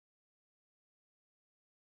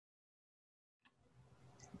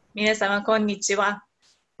皆様、こんにちは。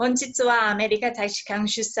本日はアメリカ大使館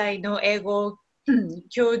主催の英語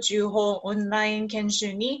教授法オンライン研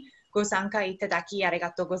修にご参加いただきあり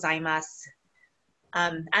がとうございます。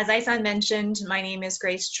As Aisan mentioned, my name is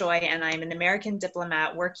Grace Choi, and I'm an American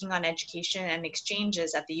diplomat working on education and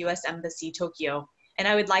exchanges at the U.S. Embassy Tokyo. And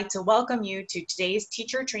I would like to welcome you to today's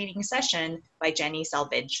teacher training session by Jenny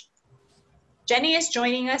Selvidge. Jenny is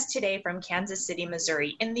joining us today from Kansas City,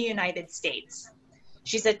 Missouri, in the United States.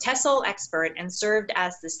 She's a TESOL expert and served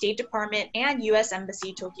as the State Department and U.S.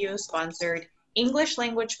 Embassy Tokyo-sponsored English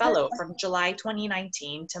Language Fellow from July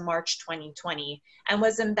 2019 to March 2020, and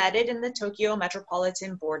was embedded in the Tokyo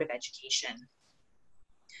Metropolitan Board of Education.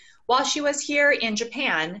 While she was here in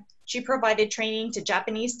Japan, she provided training to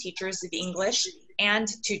Japanese teachers of English and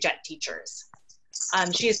to JET teachers.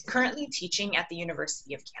 She is currently teaching at the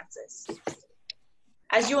University of Kansas.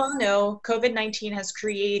 As you all know, COVID-19 has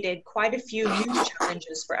created quite a few new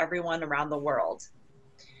challenges for everyone around the world.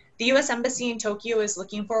 The U.S. Embassy in Tokyo is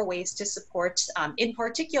looking for ways to support, in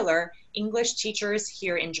particular, English teachers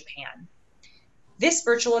here in Japan. This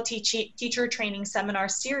virtual teacher training seminar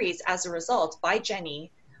series, as a result, by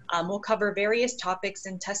Jenny, will cover various topics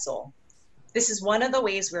in TESOL. This is one of the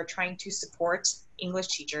ways we're trying to support English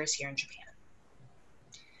teachers here in Japan.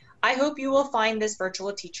 I hope you will find this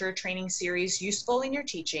virtual teacher training series useful in your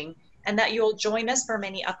teaching, and that you will join us for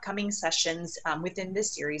many upcoming sessions within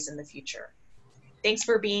this series in the future. Thanks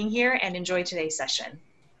for being here and enjoy today's session.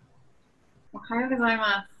 Ohayou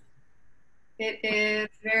gozaimasu. It is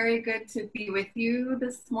very good to be with you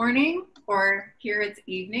this morning, or here it's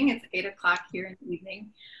evening. It's 8 o'clock here in the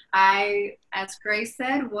evening. I, as Grace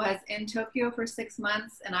said, was in Tokyo for 6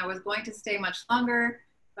 months, and I was going to stay much longer,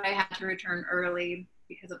 but I had to return early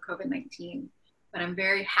because of COVID-19. But I'm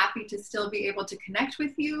very happy to still be able to connect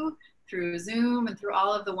with you through Zoom and through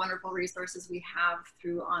all of the wonderful resources we have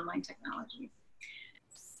through online technology.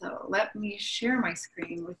 So let me share my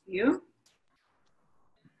screen with you.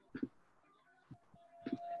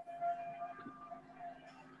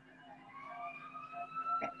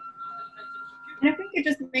 Okay. And if we could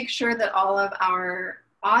just make sure that all of our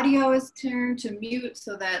audio is turned to mute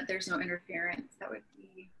so that there's no interference, that would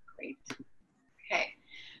be great. Okay.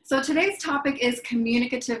 So today's topic is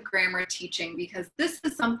communicative grammar teaching, because this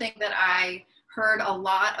is something that I heard a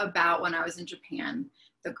lot about when I was in Japan.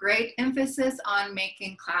 The great emphasis on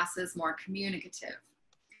making classes more communicative.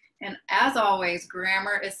 And as always,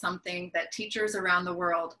 grammar is something that teachers around the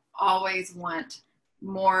world always want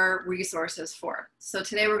more resources for. So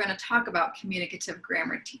today we're going to talk about communicative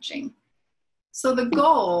grammar teaching. So the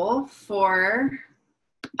goal for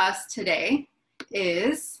us today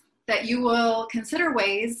is that you will consider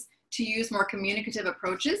ways to use more communicative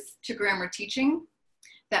approaches to grammar teaching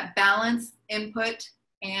that balance input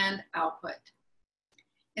and output.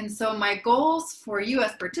 And so my goals for you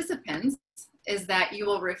as participants is that you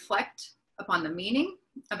will reflect upon the meaning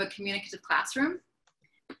of a communicative classroom,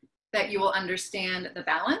 that you will understand the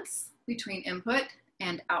balance between input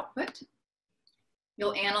and output.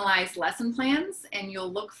 You'll analyze lesson plans, and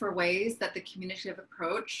you'll look for ways that the communicative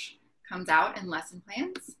approach comes out in lesson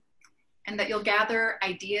plans, and that you'll gather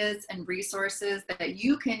ideas and resources that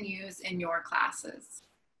you can use in your classes.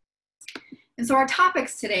 And so our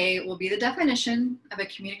topics today will be the definition of a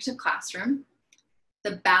communicative classroom,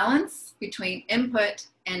 the balance between input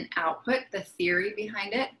and output, the theory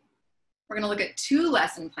behind it. We're going to look at 2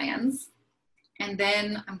 lesson plans, and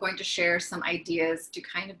then I'm going to share some ideas to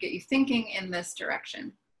kind of get you thinking in this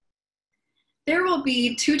direction. There will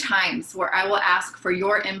be 2 times where I will ask for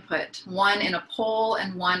your input, one in a poll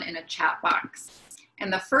and one in a chat box.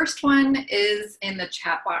 And the first one is in the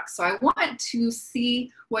chat box. So I want to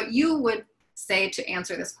see what you would say to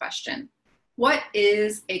answer this question. What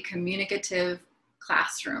is a communicative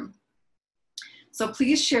classroom? So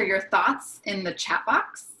please share your thoughts in the chat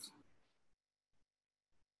box.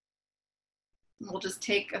 We'll just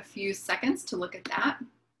take a few seconds to look at that.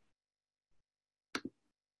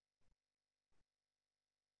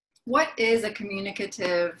 What is a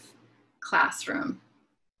communicative classroom?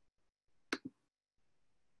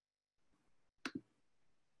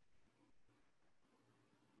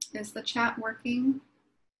 Is the chat working?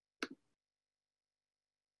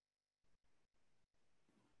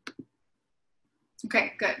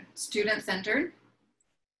 Okay, good. Student-centered.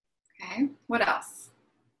 Okay, what else?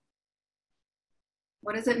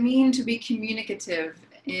 What does it mean to be communicative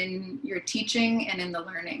in your teaching and in the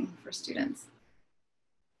learning for students?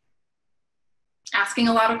 Asking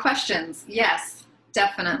a lot of questions. Yes,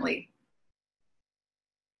 definitely.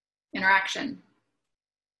 Interaction.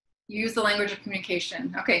 Use the language of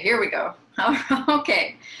communication. Okay, here we go.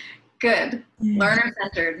 Okay, Good.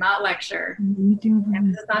 Learner-centered, not lecture.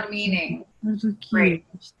 Emphasis on meaning. Great.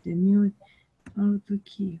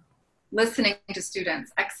 Listening to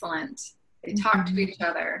students. Excellent. They talk to each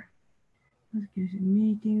other.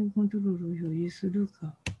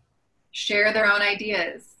 Share their own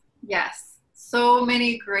ideas. Yes. So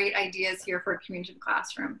many great ideas here for a communicative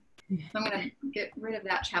classroom. So I'm going to get rid of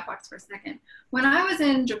that chat box for a second. When I was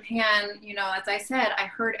in Japan, you know, as I said, I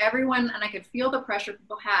heard everyone and I could feel the pressure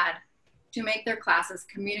people had to make their classes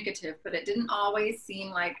communicative, but it didn't always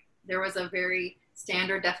seem like there was a very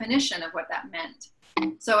standard definition of what that meant.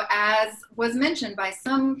 So as was mentioned by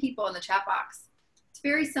some people in the chat box, it's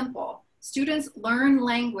very simple. Students learn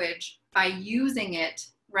language by using it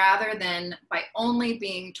rather than by only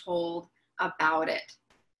being told about it.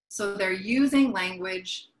 So they're using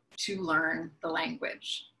language to learn the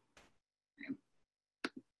language. Okay.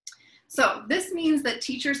 So this means that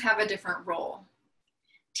teachers have a different role.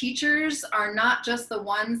 Teachers are not just the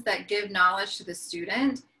ones that give knowledge to the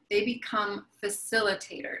student, they become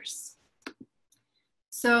facilitators.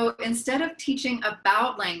 So instead of teaching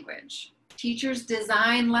about language, teachers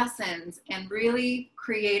design lessons and really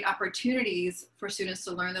create opportunities for students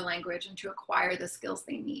to learn the language and to acquire the skills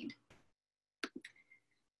they need.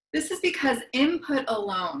 This is because input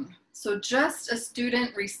alone, so just a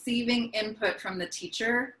student receiving input from the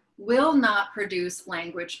teacher, will not produce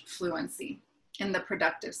language fluency in the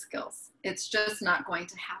productive skills. It's just not going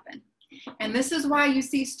to happen. And this is why you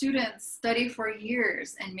see students study for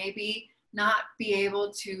years and maybe not be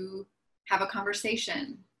able to have a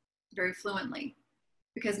conversation very fluently,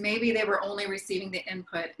 because maybe they were only receiving the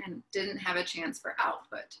input and didn't have a chance for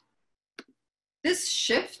output. This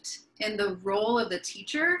shift in the role of the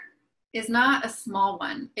teacher is not a small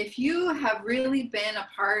one. If you have really been a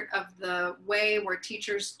part of the way where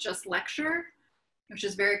teachers just lecture, which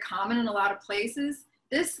is very common in a lot of places,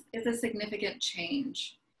 this is a significant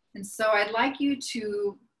change. And so I'd like you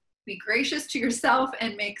to be gracious to yourself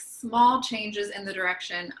and make small changes in the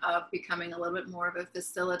direction of becoming a little bit more of a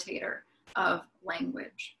facilitator of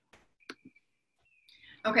language.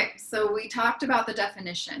 Okay, so we talked about the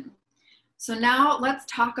definition. So now let's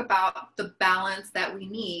talk about the balance that we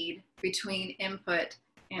need between input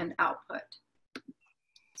and output.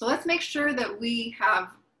 So let's make sure that we have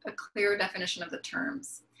a clear definition of the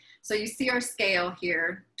terms. So you see our scale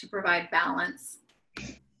here to provide balance.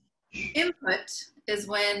 Input is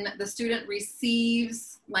when the student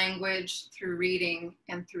receives language through reading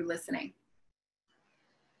and through listening.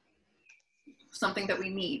 Something that we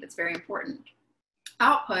need, it's very important.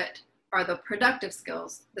 Output are the productive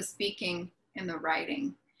skills, the speaking and the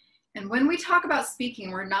writing. And when we talk about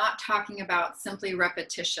speaking, we're not talking about simply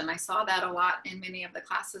repetition. I saw that a lot in many of the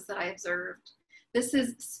classes that I observed. This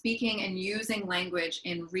is speaking and using language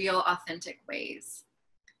in real, authentic ways.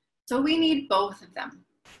 So we need both of them.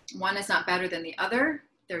 One is not better than the other.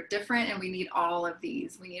 They're different, and we need all of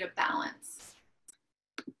these. We need a balance.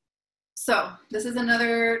 So this is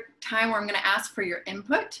another time where I'm going to ask for your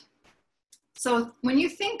input. So when you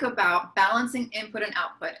think about balancing input and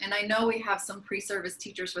output, and I know we have some pre-service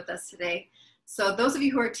teachers with us today. So those of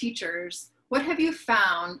you who are teachers, what have you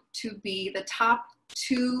found to be the top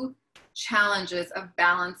 2 challenges of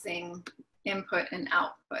balancing input and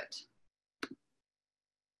output?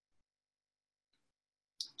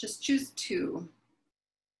 Just choose 2.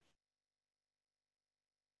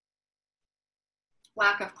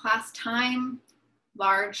 Lack of class time,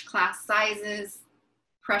 large class sizes,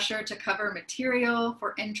 pressure to cover material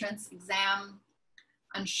for entrance exam,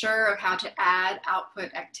 unsure of how to add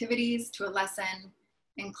output activities to a lesson,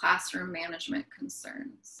 and classroom management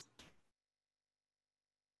concerns.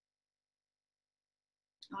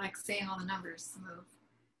 I like seeing all the numbers move.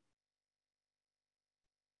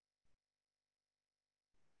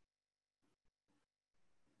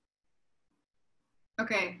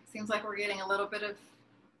 Okay, seems like we're getting a little bit of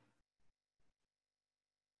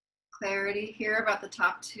clarity here about the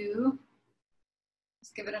top 2.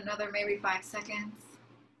 Just give it another maybe 5 seconds.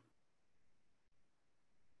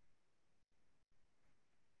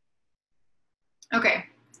 Okay,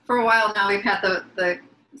 for a while now we've had the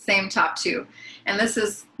same top 2, and this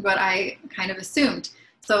is what I kind of assumed.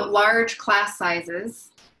 So large class sizes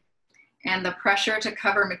and the pressure to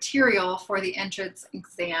cover material for the entrance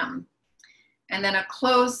exam. And then a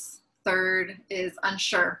close third is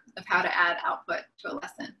unsure of how to add output to a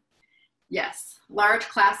lesson. Yes, large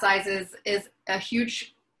class sizes is a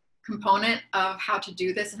huge component of how to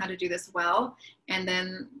do this and how to do this well. And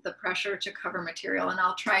then the pressure to cover material. And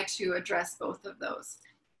I'll try to address both of those.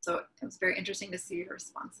 So it was very interesting to see your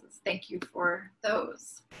responses. Thank you for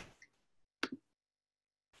those.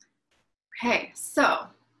 Okay, so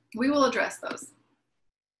We will address those.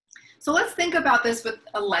 So let's think about this with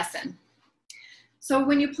a lesson. So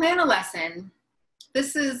when you plan a lesson,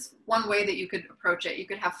 this is one way that you could approach it. You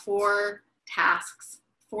could have 4 tasks,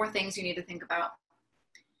 4 things you need to think about.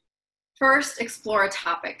 First, explore a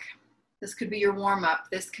topic. This could be your warm-up.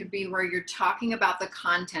 This could be where you're talking about the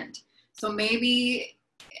content. So maybe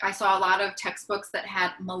I saw a lot of textbooks that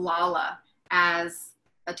had Malala as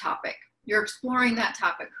a topic. You're exploring that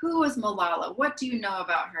topic. Who is Malala? What do you know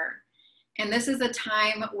about her? And this is a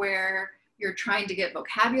time where you're trying to get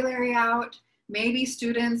vocabulary out. Maybe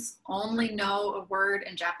students only know a word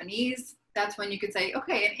in Japanese. That's when you could say,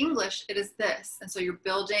 okay, in English, it is this. And so you're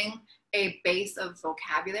building a base of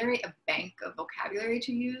vocabulary, a bank of vocabulary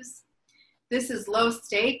to use. This is low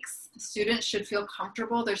stakes. Students should feel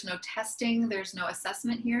comfortable. There's no testing. There's no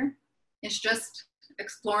assessment here. It's just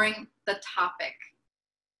exploring the topic.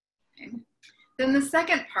 Okay. Then the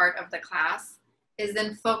second part of the class is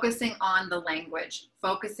then focusing on the language,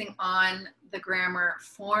 focusing on the grammar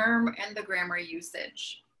form and the grammar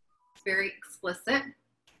usage. It's very explicit.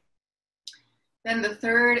 Then the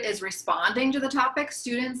third is responding to the topic.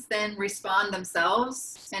 Students then respond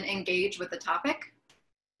themselves and engage with the topic.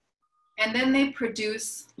 And then they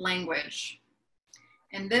produce language.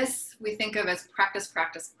 And this we think of as practice,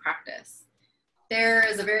 practice, practice. There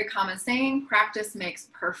is a very common saying, practice makes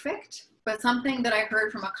perfect. But something that I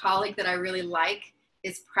heard from a colleague that I really like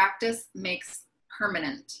is practice makes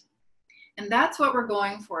permanent. And that's what we're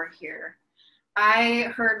going for here.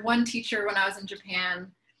 I heard one teacher when I was in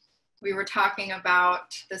Japan, we were talking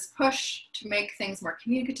about this push to make things more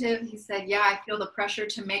communicative. He said, yeah, I feel the pressure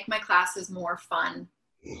to make my classes more fun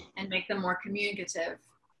and make them more communicative.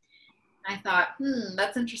 I thought,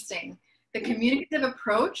 that's interesting. The communicative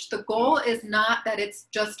approach, the goal is not that it's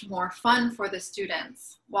just more fun for the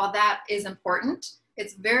students. While that is important,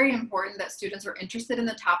 it's very important that students are interested in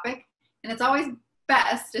the topic, and it's always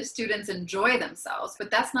best if students enjoy themselves, but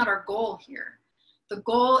that's not our goal here. The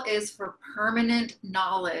goal is for permanent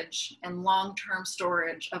knowledge and long-term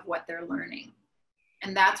storage of what they're learning.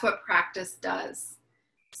 And that's what practice does.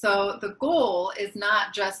 So the goal is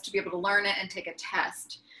not just to be able to learn it and take a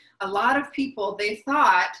test. A lot of people, they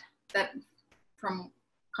thought that from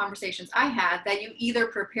conversations I had, that you either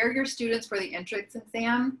prepare your students for the entrance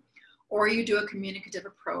exam or you do a communicative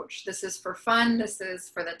approach. This is for fun, this is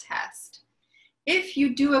for the test. If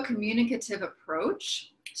you do a communicative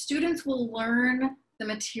approach, students will learn the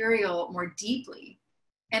material more deeply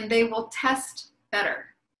and they will test better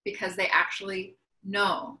because they actually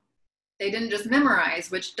know. They didn't just memorize,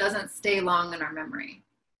 which doesn't stay long in our memory.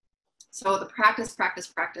 So the practice, practice,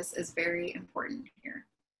 practice is very important here.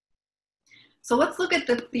 So let's look at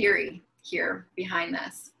the theory here behind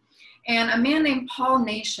this. And a man named Paul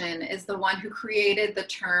Nation is the one who created the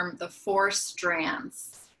term, the 4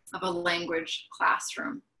 strands of a language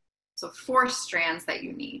classroom. So 4 strands that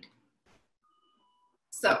you need.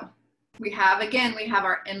 So we have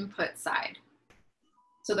our input side.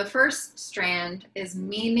 So the first strand is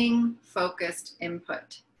meaning-focused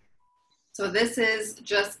input. So this is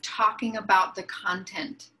just talking about the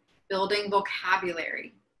content, building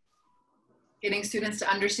vocabulary, getting students to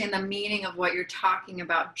understand the meaning of what you're talking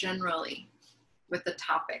about generally with the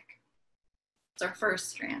topic. It's our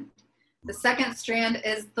first strand. The second strand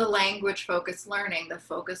is the language-focused learning, the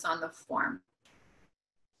focus on the form.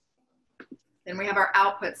 Then we have our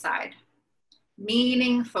output side,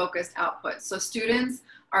 meaning-focused output. So students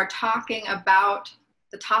are talking about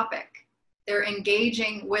the topic. They're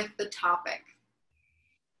engaging with the topic.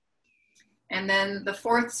 And then the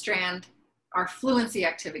fourth strand are fluency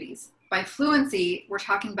activities. By fluency, we're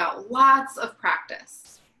talking about lots of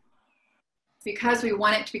practice because we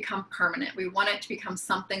want it to become permanent. We want it to become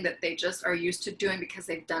something that they just are used to doing because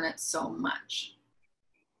they've done it so much.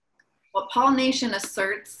 What Paul Nation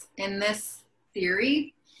asserts in this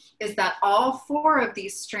theory is that all 4 of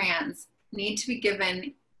these strands need to be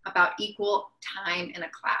given about equal time in a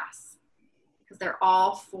class because they're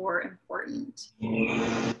all 4 important.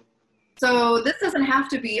 So this doesn't have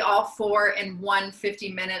to be all 4 in one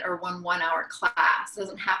 50-minute or one 1-hour class. It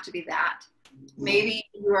doesn't have to be that. Maybe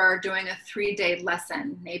you are doing a 3-day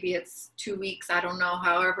lesson. Maybe it's 2 weeks. I don't know,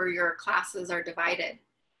 however your classes are divided.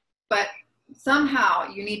 But somehow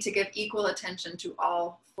you need to give equal attention to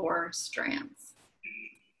all 4 strands.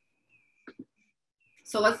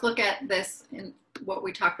 So let's look at this in what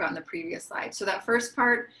we talked about in the previous slide. So that first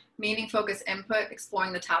part, meaning, focus, input,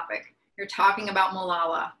 exploring the topic. You're talking about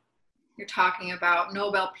Malala. You're talking about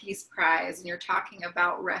Nobel Peace Prize, and you're talking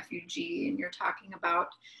about refugee, and you're talking about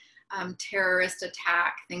terrorist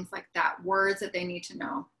attack, things like that, words that they need to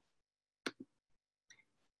know.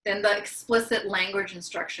 Then the explicit language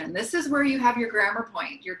instruction. This is where you have your grammar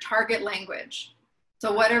point, your target language.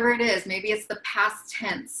 So whatever it is, maybe it's the past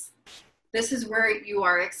tense. This is where you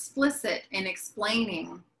are explicit in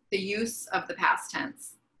explaining the use of the past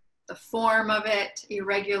tense. The form of it,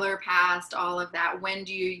 irregular past, all of that. When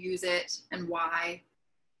do you use it and why?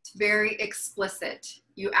 It's very explicit.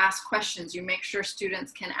 You ask questions. You make sure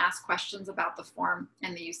students can ask questions about the form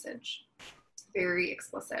and the usage. It's very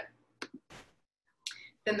explicit.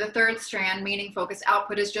 Then the third strand, meaning focused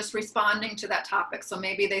output, is just responding to that topic. So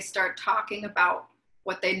maybe they start talking about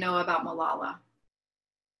what they know about Malala.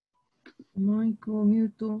 And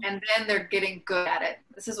then they're getting good at it.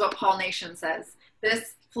 This is what Paul Nation says.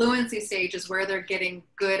 This fluency stage is where they're getting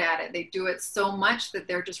good at it. They do it so much that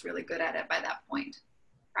they're just really good at it by that point.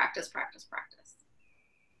 Practice, practice, practice.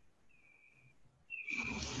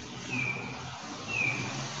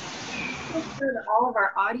 Make sure that all of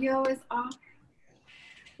our audio is off.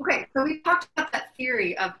 Okay, so we talked about that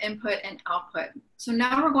theory of input and output. So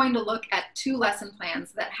now we're going to look at 2 lesson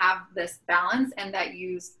plans that have this balance and that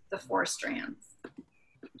use the 4 strands.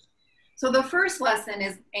 So the first lesson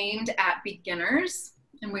is aimed at beginners,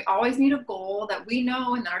 and we always need a goal that we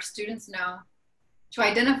know and that our students know to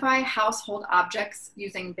identify household objects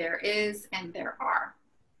using there is and there are.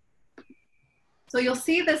 So you'll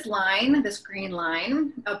see this line, this green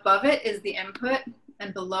line. Above it is the input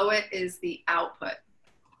and below it is the output.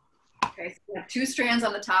 Okay, so we have 2 strands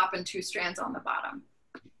on the top and 2 strands on the bottom.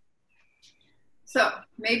 So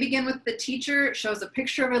may begin with the teacher shows a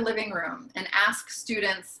picture of a living room and asks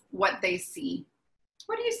students what they see.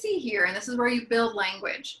 What do you see here? And this is where you build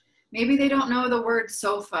language. Maybe they don't know the word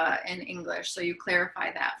sofa in English, so you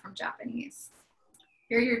clarify that from Japanese.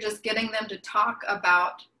 Here you're just getting them to talk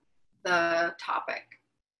about the topic.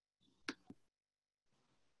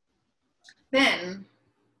 Then,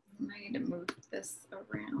 I need to move this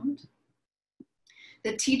around.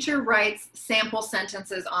 The teacher writes sample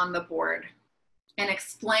sentences on the board and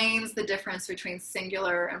explains the difference between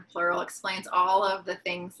singular and plural, explains all of the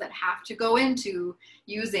things that have to go into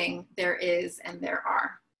using there is and there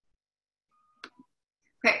are.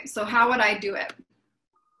 Okay, so how would I do it?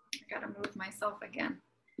 I gotta move myself again.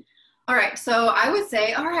 All right, so I would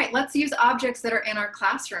say, all right, let's use objects that are in our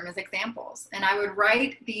classroom as examples. And I would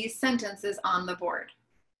write these sentences on the board.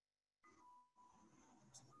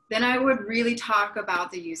 Then I would really talk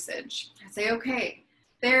about the usage. I'd say, okay,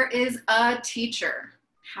 there is a teacher.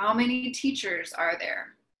 How many teachers are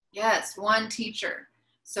there? Yes, 1 teacher.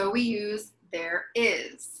 So we use there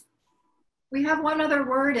is. We have one other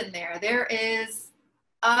word in there. There is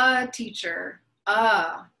a teacher.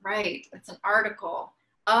 Right, it's an article.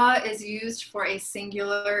 Is used for a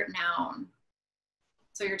singular noun.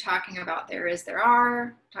 So you're talking about there is, there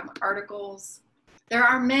are, talking about articles. There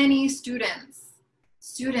are many students.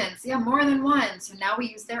 Students, yeah, more than 1. So now we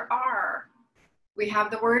use there are. We have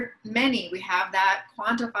the word many. We have that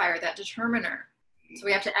quantifier, that determiner. So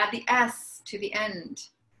we have to add the S to the end.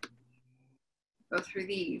 Go through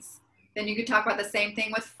these. Then you could talk about the same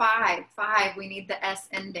thing with 5. 5, we need the S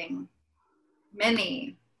ending.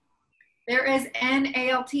 Many. There is an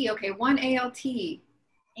ALT. Okay, 1 ALT.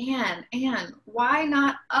 And. Why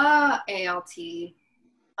not a ALT?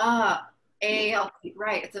 ALT,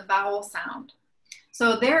 right, it's a vowel sound.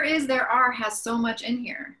 So there is, there are has so much in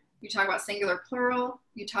here. You talk about singular, plural.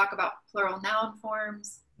 You talk about plural noun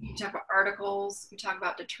forms. You talk about articles. You talk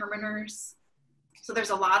about determiners. So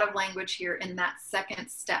there's a lot of language here in that second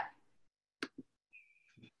step.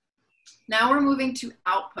 Now we're moving to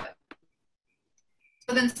output.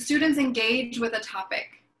 So then students engage with a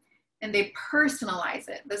topic and they personalize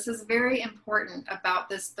it. This is very important about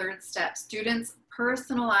this third step. Students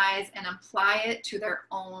personalize and apply it to their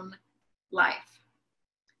own life.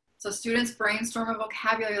 So students brainstorm a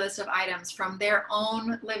vocabulary list of items from their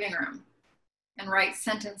own living room and write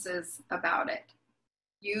sentences about it.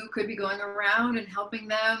 You could be going around and helping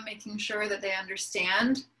them, making sure that they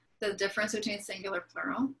understand the difference between singular,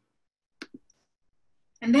 plural.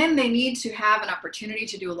 And then they need to have an opportunity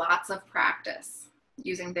to do lots of practice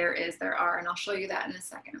using there is, there are, and I'll show you that in a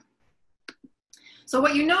second. So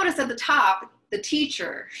what you notice at the top, the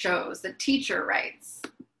teacher shows, the teacher writes.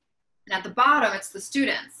 And at the bottom, it's the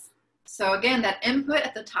students. So again, that input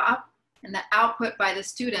at the top and the output by the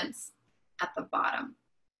students at the bottom.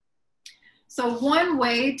 So one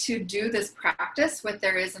way to do this practice with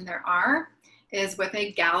there is and there are is with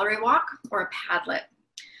a gallery walk or a Padlet.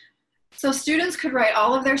 So students could write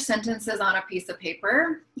all of their sentences on a piece of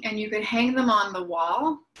paper and you could hang them on the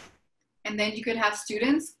wall. And then you could have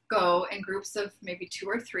students go in groups of maybe 2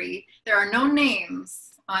 or 3. There are no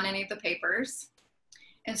names on any of the papers.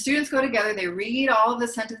 And students go together, they read all of the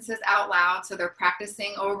sentences out loud, so they're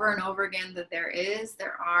practicing over and over again that there is,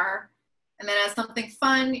 there are. And then as something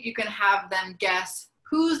fun, you can have them guess,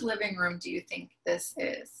 whose living room do you think this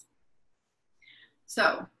is?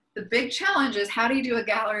 So the big challenge is, how do you do a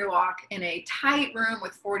gallery walk in a tight room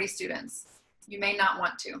with 40 students? You may not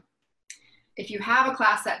want to. If you have a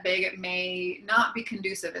class that big, it may not be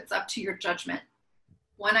conducive. It's up to your judgment.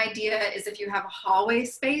 One idea is, if you have a hallway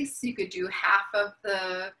space, you could do half of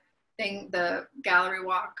the gallery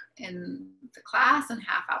walk in the class and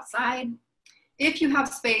half outside. If you have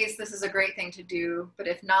space, this is a great thing to do, but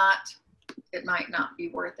if not, it might not be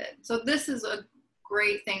worth it. So this is a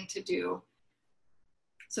great thing to do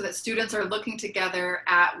so that students are looking together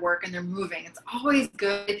at work and they're moving. It's always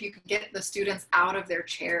good if you can get the students out of their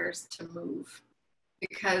chairs to move,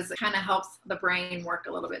 because it kind of helps the brain work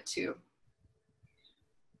a little bit too.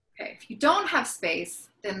 Okay, if you don't have space,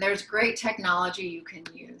 then there's great technology you can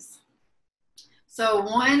use. So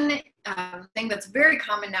one thing that's very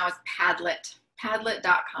common now is Padlet,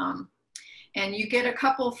 padlet.com. And you get a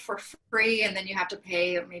couple for free, and then you have to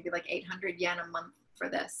pay maybe like 800 yen a month for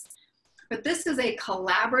this. But this is a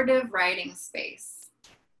collaborative writing space.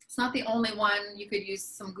 It's not the only one. You could use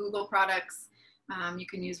some Google products. You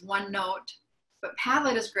can use OneNote, but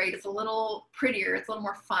Padlet is great. It's a little prettier. It's a little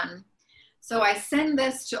more fun. So I send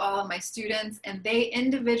this to all of my students, and they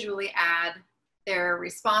individually add their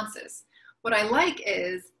responses. What I like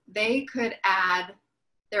is they could add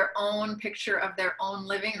their own picture of their own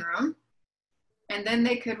living room, and then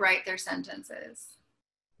they could write their sentences.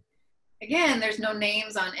 Again, there's no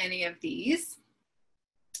names on any of these.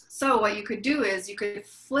 So what you could do is you could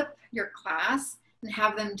flip your class and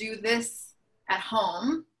have them do this at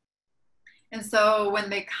home. And so when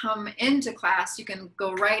they come into class, you can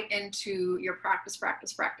go right into your practice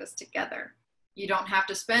together. You don't have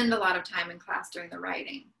to spend a lot of time in class doing the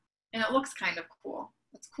writing. And it looks kind of cool.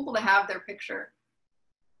 It's cool to have their picture.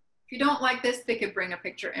 If you don't like this, they could bring a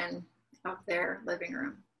picture in of their living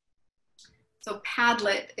room. So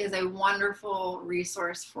Padlet is a wonderful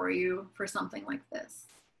resource for you for something like this.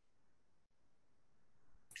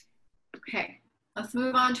 Okay, let's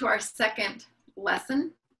move on to our second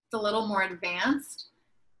lesson. It's a little more advanced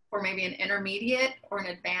for maybe an intermediate or an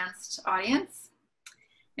advanced audience.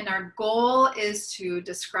 And our goal is to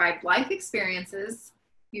describe life experiences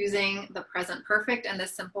using the present perfect and the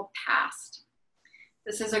simple past.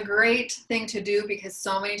 This is a great thing to do because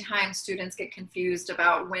so many times students get confused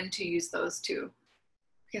about when to use those two.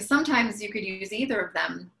 Because sometimes you could use either of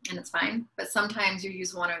them and it's fine, but sometimes you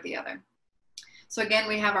use one or the other. So again,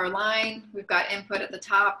 we have our line, we've got input at the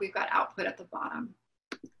top, we've got output at the bottom.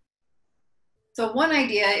 So one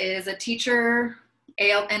idea is a teacher,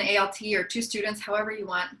 an ALT, or two students, however you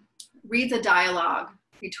want, reads a dialogue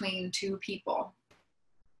between two people.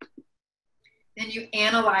 Then you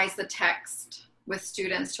analyze the text with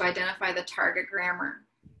students to identify the target grammar,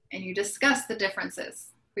 and you discuss the differences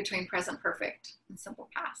between present perfect and simple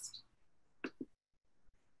past.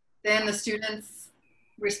 Then the students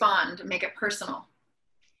respond, make it personal.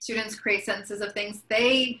 Students create sentences of things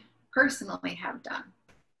they personally have done.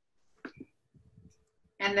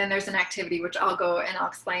 And then there's an activity, which I'll go and I'll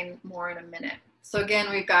explain more in a minute. So again,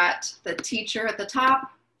 we've got the teacher at the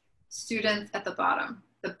top, students at the bottom,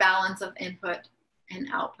 the balance of input and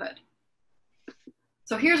output.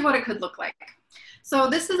 So here's what it could look like. So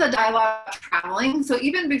this is a dialogue traveling. So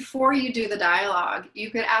even before you do the dialogue,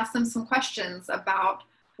 you could ask them some questions about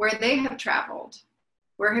where they have traveled.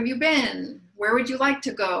 Where have you been? Where would you like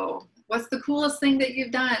to go? What's the coolest thing that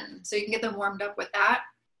you've done? So you can get them warmed up with that.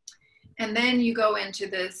 And then you go into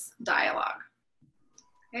this dialogue.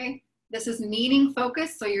 Okay, this is meaning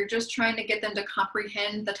focused. So you're just trying to get them to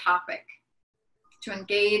comprehend the topic, to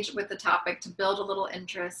engage with the topic, to build a little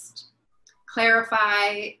interest.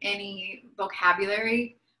 Clarify any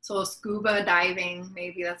vocabulary. So scuba diving,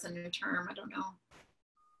 maybe that's a new term, I don't know.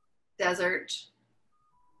 Desert.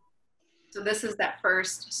 So this is that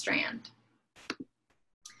first strand.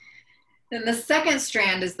 Then the second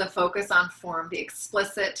strand is the focus on form, the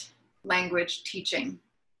explicit language teaching.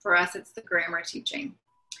 For us, it's the grammar teaching.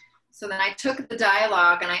 So then I took the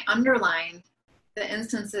dialogue and I underlined the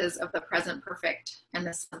instances of the present perfect and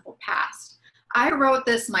the simple past. I wrote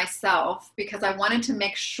this myself because I wanted to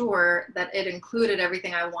make sure that it included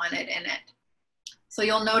everything I wanted in it. So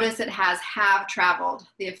you'll notice it has have traveled,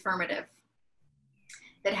 the affirmative.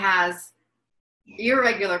 It has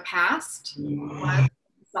irregular past, was,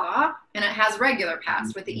 saw, and it has regular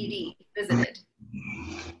past with the ed, visited.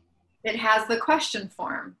 It has the question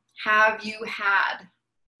form, have you had?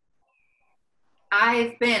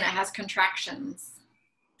 I've been, it has contractions.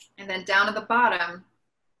 And then down at the bottom,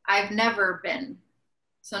 I've never been.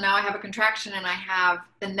 So now I have a contraction and I have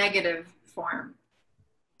the negative form.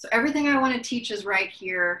 So everything I want to teach is right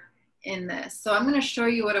here in this. So I'm going to show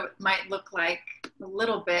you what it might look like a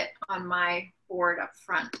little bit on my board up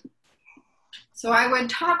front. So I would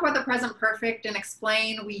talk about the present perfect and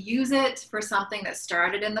explain we use it for something that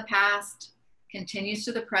started in the past, continues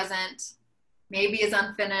to the present, maybe is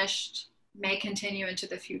unfinished, may continue into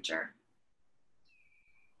the future.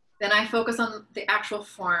 Then I focus on the actual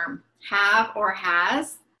form, have or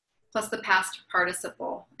has, plus the past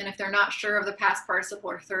participle. And if they're not sure of the past participle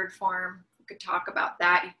or third form, you could talk about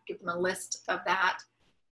that. You could give them a list of that.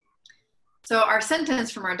 So our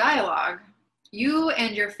sentence from our dialogue, you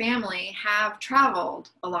and your family have traveled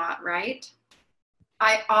a lot, right?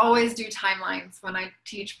 I always do timelines when I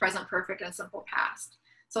teach present perfect and simple past.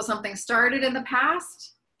 So something started in the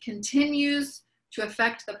past, continues to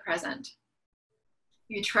affect the present.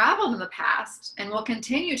 You traveled in the past and will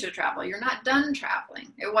continue to travel. You're not done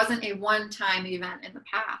traveling. It wasn't a one-time event in the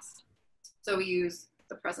past. So we use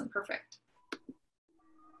the present perfect.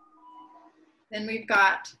 Then we've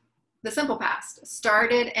got the simple past.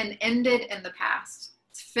 Started and ended in the past.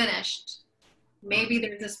 It's finished. Maybe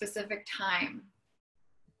there's a specific time.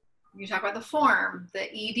 You talk about the form,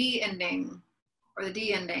 the ed ending, or the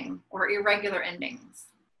d ending, or irregular endings.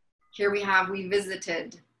 Here we have we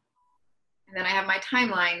visited. And then I have my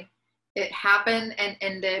timeline. It happened and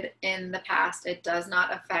ended in the past. It does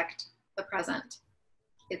not affect the present.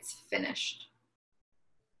 It's finished.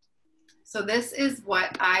 So this is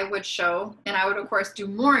what I would show. And I would, of course, do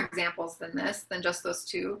more examples than this, than just those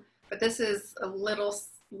two. But this is a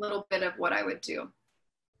little bit of what I would do.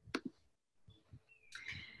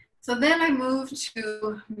 So then I move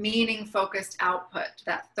to meaning-focused output,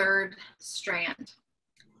 that third strand.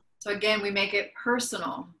 So again, we make it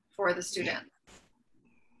personal for the student.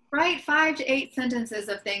 Write 5 to 8 sentences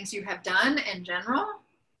of things you have done in general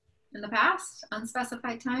in the past,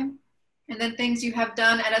 unspecified time, and then things you have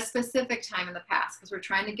done at a specific time in the past, because we're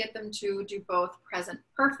trying to get them to do both present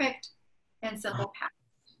perfect and simple past.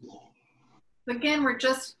 So again, we're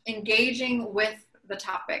just engaging with the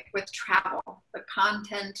topic, with travel, the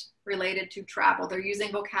content related to travel. They're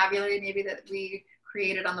using vocabulary maybe that we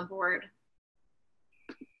created on the board.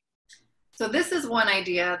 So this is one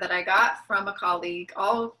idea that I got from a colleague.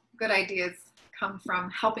 All good ideas come from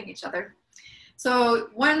helping each other. So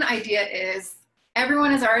one idea is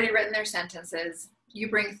everyone has already written their sentences. You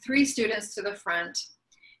bring 3 students to the front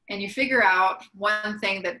and you figure out one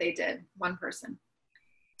thing that they did, one person.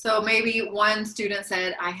 So maybe one student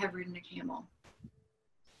said, I have ridden a camel.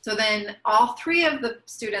 So then all 3 of the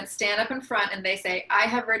students stand up in front and they say, I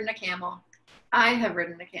have ridden a camel, I have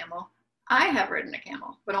ridden a camel, I have ridden a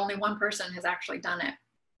camel, but only one person has actually done it.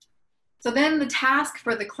 So then the task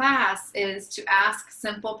for the class is to ask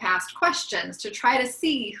simple past questions to try to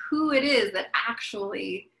see who it is that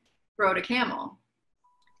actually rode a camel.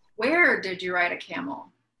 Where did you ride a camel?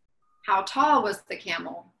 How tall was the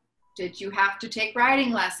camel? Did you have to take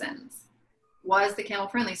riding lessons? Was the camel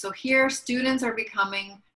friendly? So here students are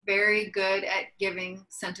becoming very good at giving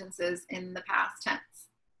sentences in the past tense.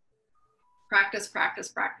 Practice, practice,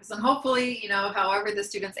 practice. And hopefully, you know, however the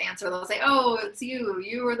students answer, they'll say, oh, it's you.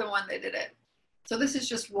 You were the one that did it. So this is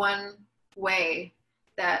just one way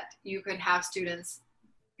that you could have students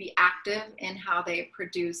be active in how they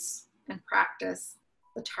produce and practice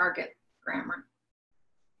the target grammar.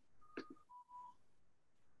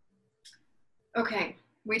 Okay,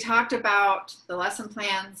 we talked about the lesson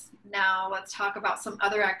plans. Now let's talk about some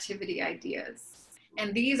other activity ideas.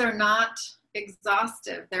 And these are not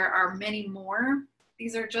exhaustive. There are many more.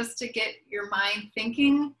 These are just to get your mind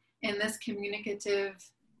thinking in this communicative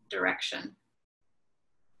direction.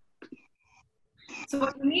 So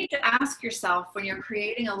what you need to ask yourself when you're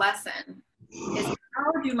creating a lesson is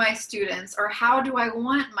how do my students, or how do I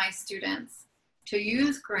want my students to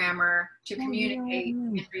use grammar to communicate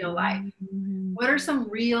in real life? What are some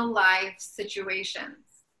real life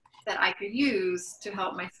situations that I could use to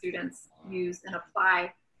help my students use and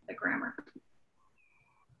apply the grammar?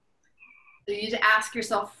 So you need to ask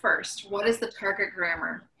yourself first, what is the target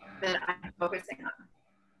grammar that I'm focusing on?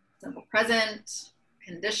 Simple present,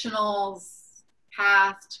 conditionals,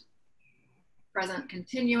 past, present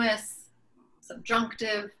continuous,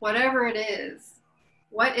 subjunctive, whatever it is.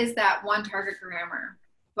 What is that one target grammar?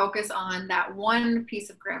 Focus on that one piece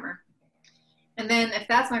of grammar. And then if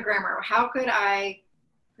that's my grammar, how could I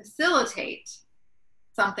facilitate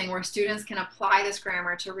something where students can apply this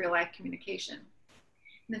grammar to real life communication?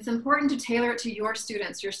 And it's important to tailor it to your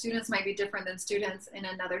students. Your students might be different than students in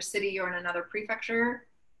another city or in another prefecture.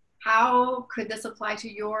 How could this apply to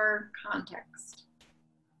your context?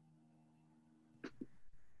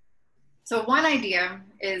 So one idea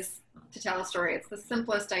is to tell a story. It's the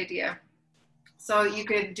simplest idea. So you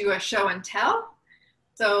could do a show and tell.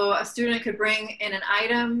 So a student could bring in an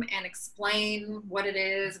item and explain what it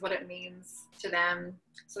is, what it means to them.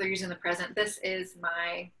 So they're using the present. This is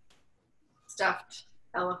my stuffed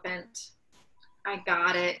elephant. I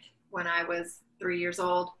got it when I was 3 years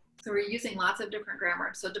old. So we're using lots of different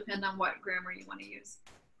grammar. So depend on what grammar you want to use.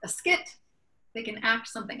 A skit, they can act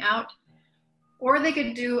something out. Or they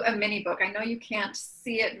could do a mini book. I know you can't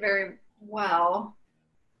see it very well.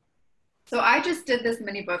 So I just did this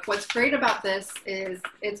mini book. What's great about this is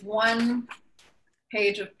it's 1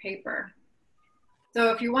 page of paper. So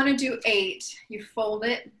if you want to do 8, you fold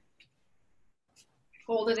it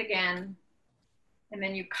again, and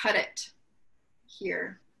then you cut it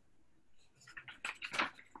here.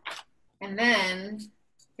 And then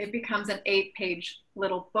it becomes an 8-page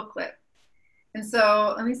little booklet. And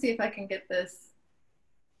so let me see if I can get this.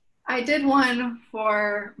 I did one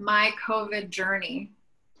for my COVID journey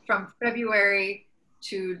from February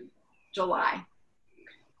to July.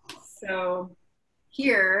 So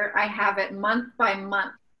here I have it month by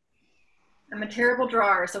month. I'm a terrible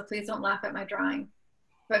drawer, so please don't laugh at my drawing.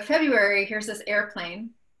 But February, here's this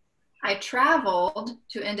airplane. I traveled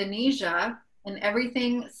to Indonesia and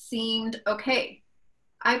everything seemed okay.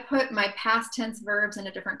 I put my past tense verbs in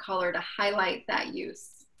a different color to highlight that use.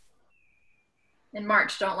 In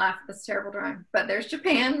March, don't laugh at this terrible drawing, but there's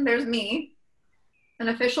Japan, there's me. An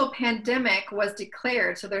official pandemic was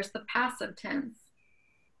declared, so there's the passive tense.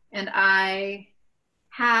 And I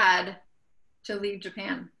had to leave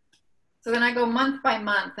Japan. So then I go month by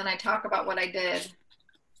month and I talk about what I did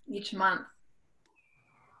each month.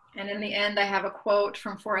 And in the end, I have a quote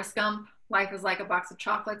from Forrest Gump, life is like a box of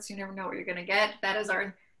chocolates, you never know what you're gonna get. That is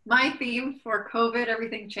my theme for COVID,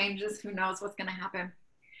 everything changes, who knows what's gonna happen.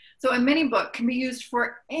 So a mini book can be used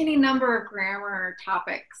for any number of grammar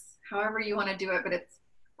topics, however you want to do it, but it's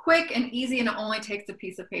quick and easy and it only takes a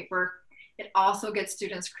piece of paper. It also gets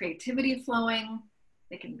students' creativity flowing.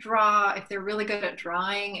 They can draw. If they're really good at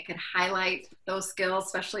drawing, it can highlight those skills,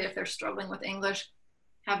 especially if they're struggling with English.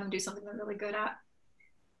 Have them do something they're really good at.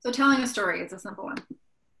 So telling a story is a simple one.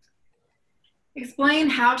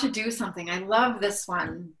 Explain how to do something. I love this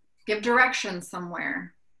one. Give directions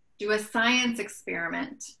somewhere. Do a science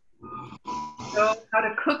experiment. Show how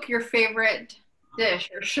to cook your favorite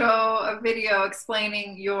dish, or show a video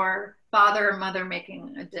explaining your father or mother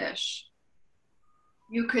making a dish.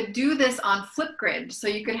 You could do this on Flipgrid. So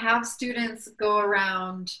you could have students go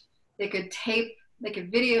around, they could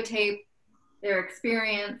videotape their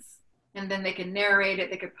experience, and then they can narrate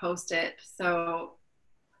it, they could post it. So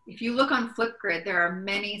if you look on Flipgrid, there are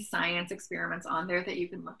many science experiments on there that you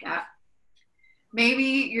can look at. Maybe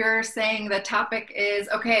you're saying the topic is,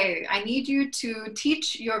 okay, I need you to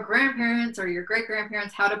teach your grandparents or your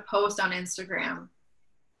great-grandparents how to post on Instagram.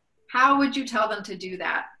 How would you tell them to do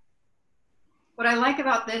that? What I like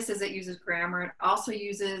about this is it uses grammar. It also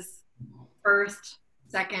uses first,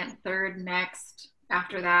 second, third, next,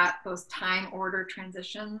 after that, those time order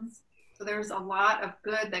transitions. So there's a lot of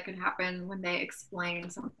good that could happen when they explain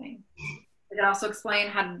something. They could also explain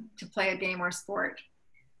how to play a game or sport.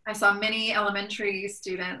 I saw many elementary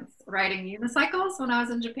students riding unicycles when I was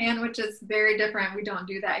in Japan, which is very different. We don't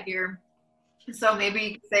do that here. So maybe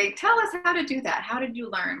you could say, tell us how to do that. How did you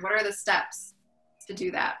learn? What are the steps to do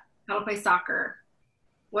that? How to play soccer?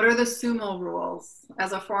 What are the sumo rules?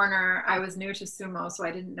 As a foreigner, I was new to sumo, so I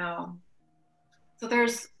didn't know. So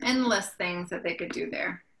there's endless things that they could do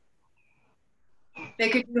there. They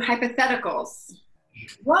could do hypotheticals.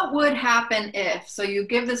 What would happen if, so you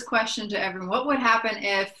give this question to everyone, what would happen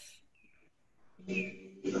if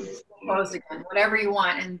school closed again, whatever you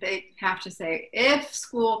want, and they have to say, if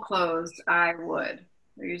school closed, I would.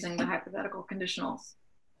 They're using the hypothetical conditionals.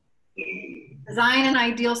 Design an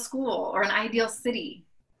ideal school or an ideal city.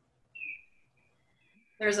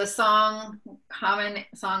 There's a song, common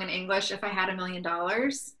song in English, If I Had $1 Million.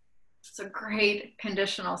 It's a great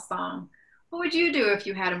conditional song. What would you do if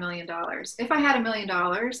you had $1 million? If I had $1 million,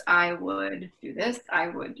 I would do this, I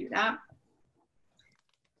would do that.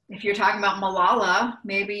 If you're talking about Malala,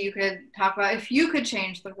 maybe you could talk about if you could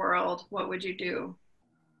change the world, what would you do?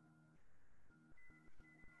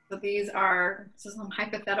 So these are some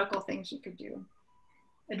hypothetical things you could do.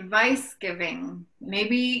 Advice giving.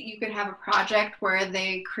 Maybe you could have a project where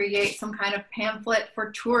they create some kind of pamphlet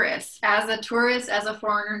for tourists. As a tourist, as a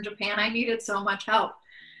foreigner in Japan, I needed so much help.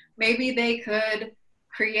 Maybe they could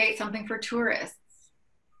create something for tourists,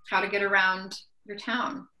 how to get around your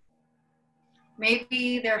town.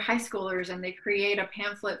 Maybe they're high schoolers and they create a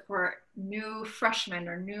pamphlet for new freshmen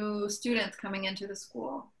or new students coming into the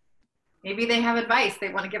school. Maybe they have advice they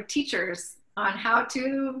want to give teachers on how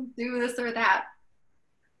to do this or that.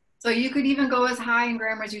 So you could even go as high in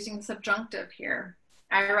grammar as using the subjunctive here.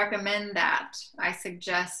 I recommend that. I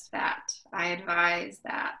suggest that. I advise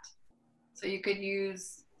that. So you could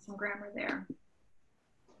use some grammar there.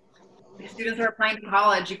 If students are applying to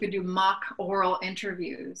college, you could do mock oral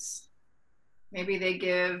interviews. Maybe they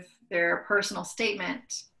give their personal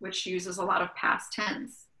statement, which uses a lot of past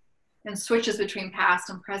tense and switches between past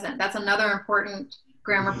and present. That's another important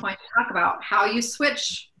grammar point to talk about, how you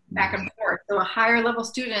switch back and forth. So a higher level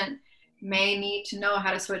student may need to know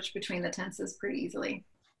how to switch between the tenses pretty easily.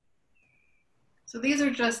 So these are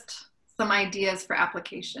just some ideas for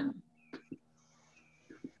application.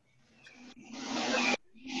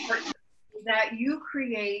 That you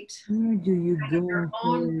create your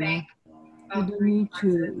own bank of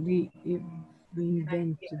reinvent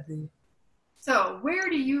the. So where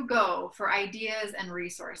do you go for ideas and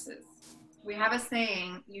resources? We have a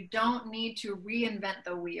saying, you don't need to reinvent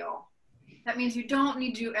the wheel. That means you don't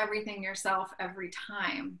need to do everything yourself every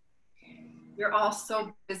time. You're all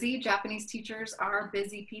so busy. Japanese teachers are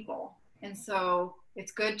busy people. And so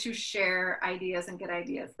it's good to share ideas and get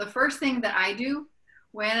ideas. The first thing that I do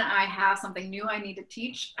when I have something new I need to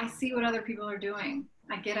teach, I see what other people are doing.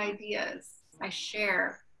 I get ideas. I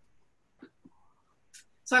share.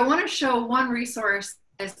 So I want to show one resource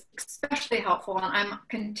that is especially helpful and I'm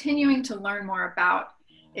continuing to learn more about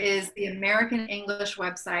is the American English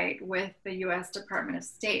website with the U.S. Department of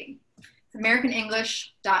State. It's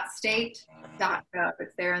americanenglish.state.gov.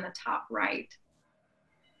 It's there in the top right.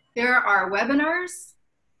 There are webinars,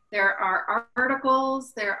 there are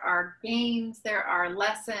articles, there are games, there are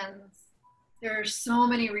lessons. There are so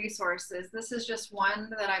many resources. This is just one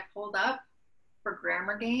that I pulled up for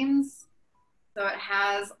grammar games. So it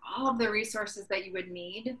has all of the resources that you would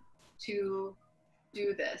need to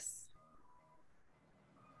do this.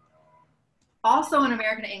 Also in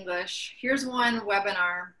American English, here's one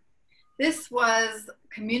webinar. This was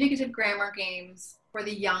communicative grammar games for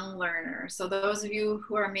the young learner. So those of you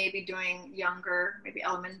who are maybe doing younger, maybe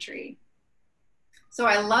elementary. So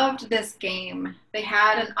I loved this game. They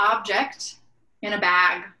had an object in a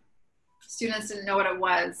bag. Students didn't know what it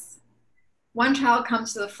was. One child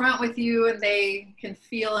comes to the front with you and they can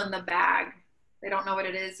feel in the bag. They don't know what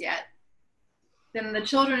it is yet. Then the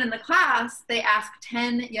children in the class, they ask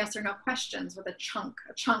 10 yes or no questions with a chunk.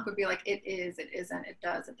 A chunk would be like, it is, it isn't, it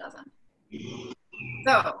does, it doesn't.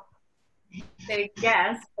 So they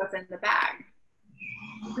guess what's in the bag.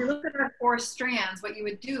 If we look at our 4 strands, what you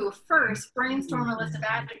would do first, brainstorm a list of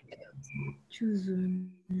adjectives.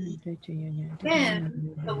 Then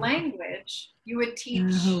the language, you would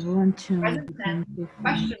teach present tense,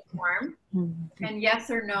 question form, and yes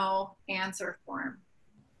or no answer form.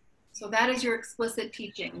 So that is your explicit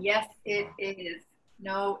teaching. Yes, it is.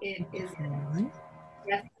 No, it isn't.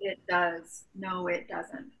 Yes, it does. No, it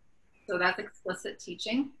doesn't. So that's explicit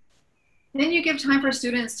teaching. Then you give time for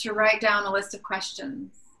students to write down a list of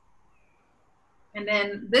questions. And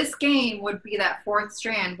then this game would be that 4th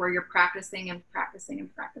strand where you're practicing and practicing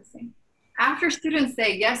and practicing. After students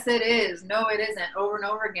say, yes, it is, no, it isn't, over and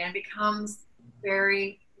over again, it becomes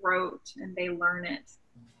very rote and they learn it.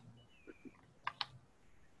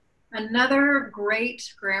 Another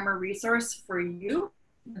great grammar resource for you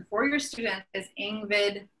and for your students is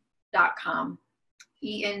engvid.com,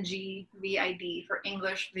 E-N-G-V-I-D for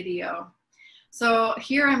English video. So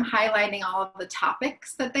here I'm highlighting all of the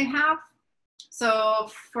topics that they have. So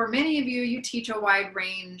for many of you, you teach a wide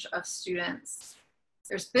range of students.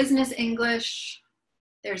 There's business English,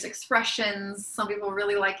 there's expressions. Some people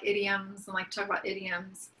really like idioms and like to talk about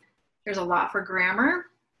idioms. There's a lot for grammar.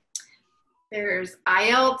 There's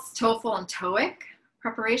IELTS, TOEFL, and TOEIC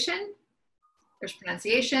preparation. There's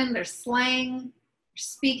pronunciation, there's slang, there's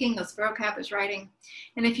speaking, there's vocab, there's writing.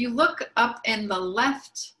 And if you look up in the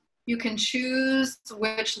left, you can choose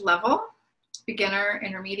which level, beginner,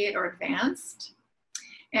 intermediate, or advanced.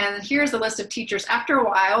 And here's a list of teachers. After a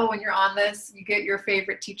while, when you're on this, you get your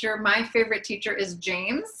favorite teacher. My favorite teacher is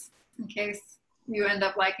James, in case you end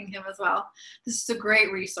up liking him as well. This is a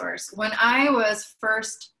great resource. When I was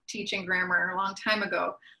first teaching grammar a long time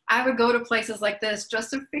ago, I would go to places like this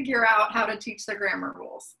just to figure out how to teach the grammar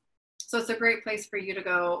rules. So it's a great place for you to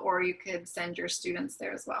go, or you could send your students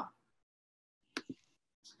there as well.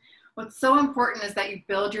 What's so important is that you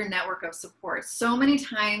build your network of support. So many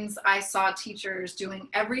times I saw teachers doing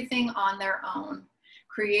everything on their own,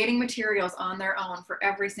 creating materials on their own for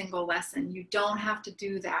every single lesson. You don't have to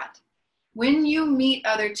do that. When you meet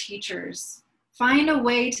other teachers, find a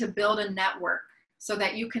way to build a network so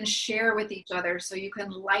that you can share with each other, so you can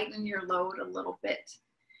lighten your load a little bit.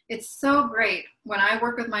 It's so great when I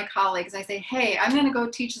work with my colleagues. I say, hey, I'm going to go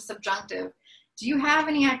teach the subjunctive. Do you have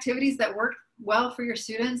any activities that work well for your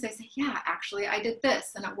students? They say, yeah, actually, I did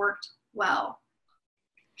this and it worked well.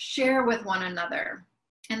 Share with one another.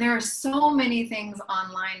 And there are so many things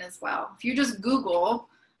online as well. If you just Google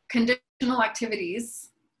conditional activities,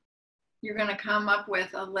 you're going to come up with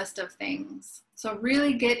a list of things. So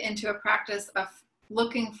really get into a practice of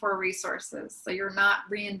looking for resources so you're not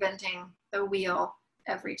reinventing the wheel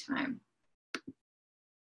every time.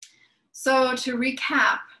 So to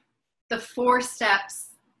recap, the 4 steps: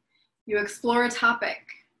 you explore a topic,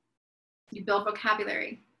 you build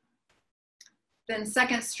vocabulary. Then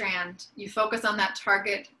second strand, you focus on that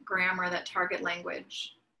target grammar, that target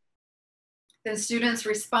language. Then students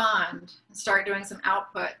respond and start doing some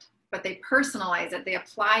output, but they personalize it, they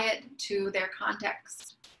apply it to their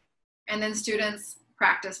context. And then students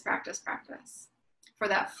practice, practice, practice for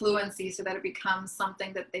that fluency so that it becomes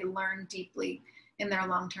something that they learn deeply in their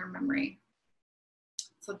long-term memory.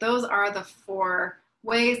 So those are the 4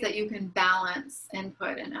 ways that you can balance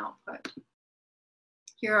input and output.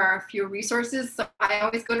 Here are a few resources. So I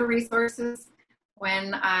always go to resources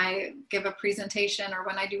when I give a presentation or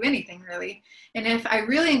when I do anything really. And if I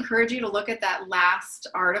really encourage you to look at that last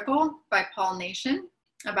article by Paul Nation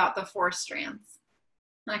about the 4 strands.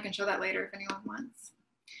 And I can show that later if anyone wants.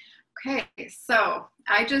 Okay, so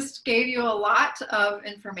I just gave you a lot of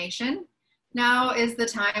information. Now is the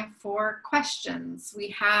time for questions. We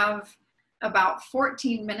have about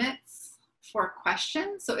 14 minutes for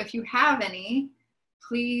questions. So if you have any,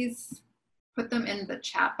 please put them in the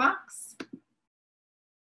chat box.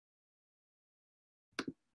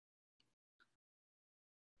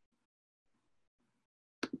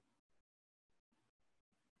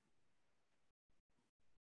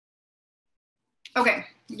 Okay,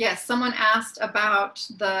 yes, someone asked about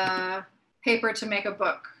the paper to make a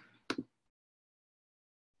book.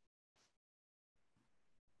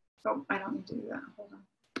 Oh, I don't need to do that, hold on.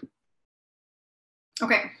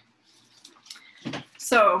 Okay,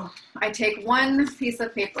 so I take 1 piece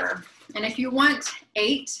of paper, and if you want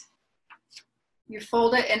 8, you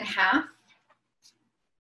fold it in half,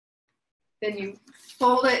 then you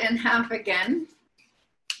fold it in half again,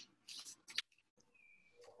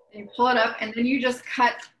 and you pull it up, and then you just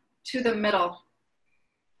cut to the middle.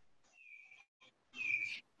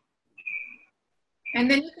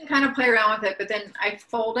 And then you can kind of play around with it, but then I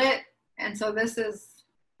fold it, and so this is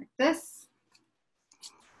like this.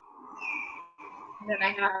 And then I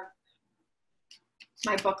have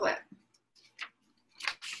my booklet.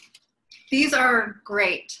 These are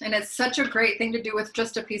great, and it's such a great thing to do with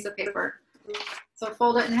just a piece of paper. So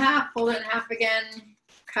fold it in half again,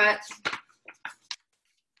 cut.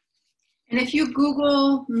 And if you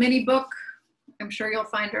Google mini book, I'm sure you'll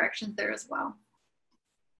find directions there as well.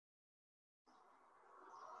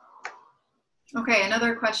 Okay,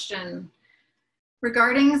 another question.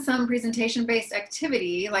 Regarding some presentation-based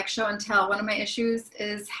activity like show and tell, one of my issues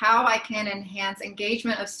is how I can enhance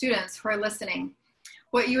engagement of students who are listening.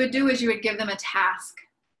 What you would do is you would give them a task.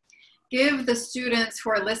 Give the students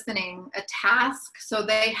who are listening a task so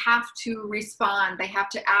they have to respond. They have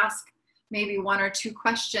to ask maybe 1 or 2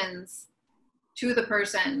 questions to the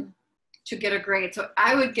person to get a grade. So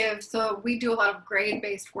I would give, so we do a lot of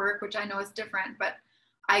grade-based work, which I know is different, but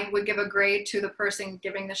I would give a grade to the person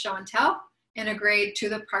giving the show and tell and a grade to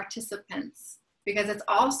the participants, because it's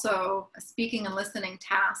also a speaking and listening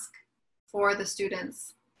task for the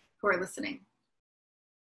students who are listening.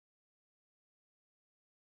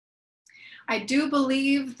 I do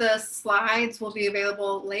believe the slides will be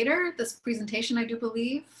available later. This presentation, I do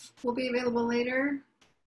believe, will be available later.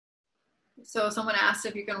 So someone asked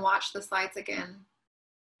if you can watch the slides again.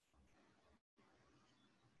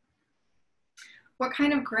 What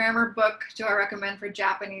kind of grammar book do I recommend for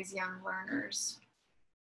Japanese young learners?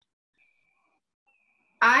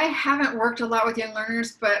 I haven't worked a lot with young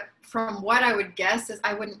learners, but from what I would guess is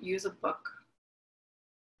I wouldn't use a book.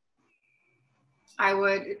 I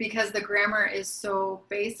would, because the grammar is so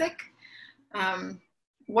basic.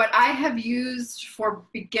 What I have used for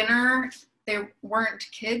beginner, they weren't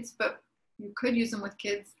kids, but you could use them with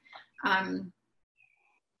kids. Some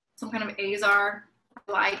kind of Azar,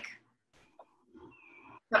 like.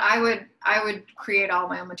 But I would create all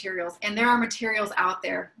my own materials, and there are materials out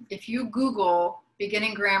there. If you Google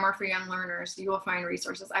beginning grammar for young learners, you will find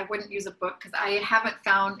resources. I wouldn't use a book because I haven't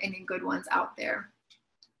found any good ones out there.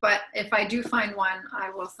 But if I do find one, I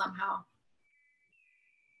will somehow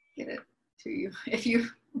get it to you. If you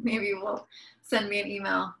maybe will send me an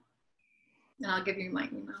email, and I'll give you my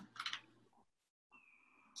email.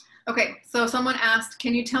 Okay, so someone asked,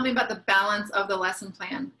 can you tell me about the balance of the lesson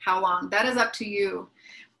plan? How long? That is up to you.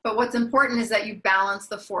 But what's important is that you balance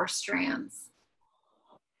the 4 strands.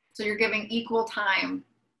 So you're giving equal time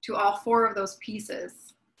to all 4 of those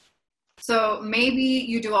pieces. So maybe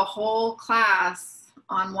you do a whole class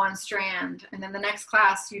on 1 strand, and then the next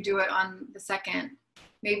class you do it on the second.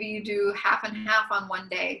 Maybe you do half and half on 1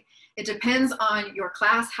 day. It depends on your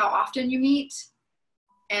class, how often you meet,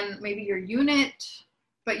 and maybe your unit,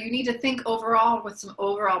 but you need to think overall with some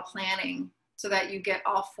overall planning so that you get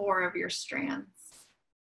all 4 of your strands.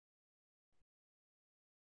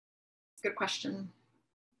 Good question.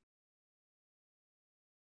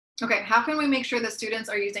 Okay, how can we make sure that students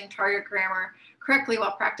are using target grammar correctly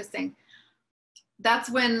while practicing?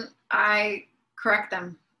 That's when I correct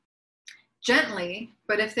them gently,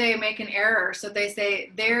 but if they make an error, so they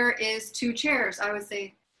say, there is 2 chairs, I would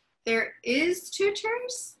say, there is 2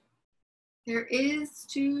 chairs? There is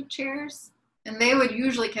 2 chairs? And they would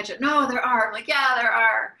usually catch it, no, there are. I'm like, yeah, there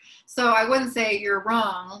are. So I wouldn't say you're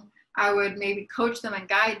wrong. I would maybe coach them and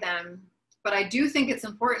guide them. But I do think it's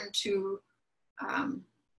important to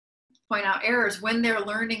point out errors when they're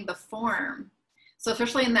learning the form. So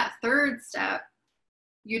especially in that 3rd step,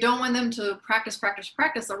 you don't want them to practice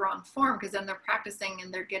the wrong form, because then they're practicing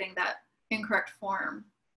and they're getting that incorrect form.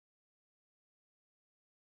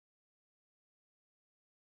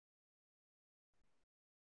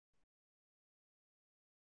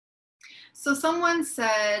 So someone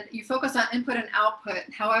said, you focus on input and output.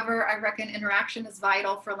 However, I reckon interaction is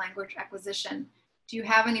vital for language acquisition. Do you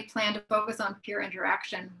have any plan to focus on peer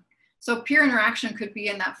interaction? So peer interaction could be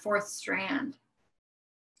in that 4th strand.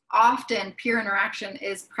 Often peer interaction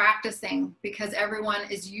is practicing because everyone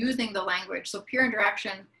is using the language. So peer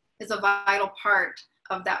interaction is a vital part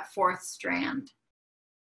of that 4th strand.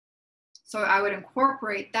 So I would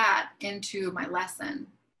incorporate that into my lesson.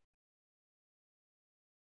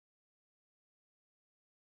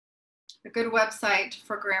 A good website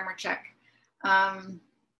for grammar check.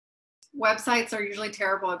 Websites are usually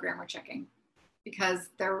terrible at grammar checking because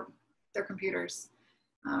they're computers.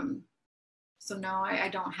 So no, I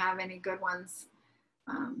don't have any good ones.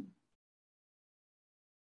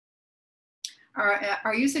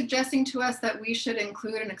 Are you suggesting to us that we should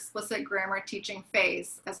include an explicit grammar teaching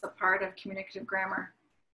phase as a part of communicative grammar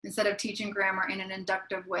instead of teaching grammar in an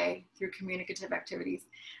inductive way through communicative activities?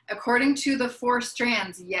 According to the 4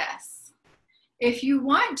 strands, yes. If you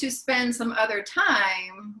want to spend some other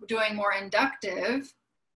time doing more inductive,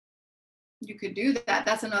 you could do that.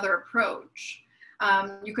 That's another approach.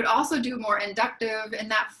 You could also do more inductive in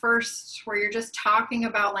that first where you're just talking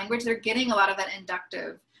about language. They're getting a lot of that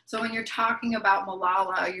inductive. So when you're talking about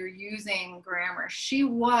Malala, you're using grammar. She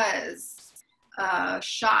was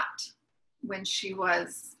shot when she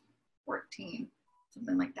was 14,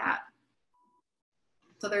 something like that.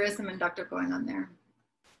 So there is some inductive going on there.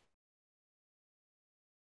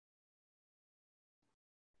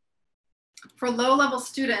 For low-level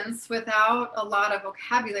students without a lot of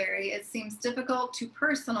vocabulary, it seems difficult to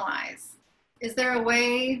personalize. Is there a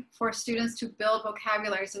way for students to build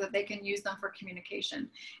vocabulary so that they can use them for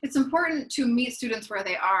communication? It's important to meet students where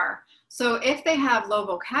they are. So if they have low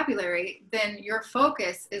vocabulary, then your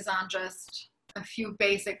focus is on just a few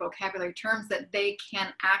basic vocabulary terms that they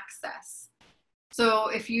can access. So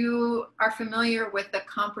if you are familiar with the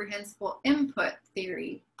comprehensible input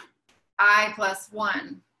theory,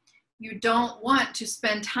 I+1, you don't want to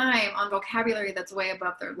spend time on vocabulary that's way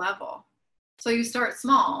above their level. So you start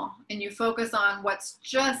small and you focus on what's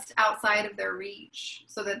just outside of their reach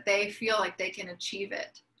so that they feel like they can achieve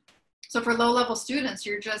it. So for low-level students,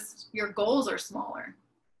 your goals are smaller,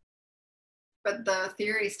 but the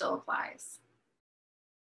theory still applies.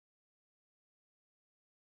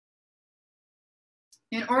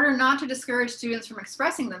 In order not to discourage students from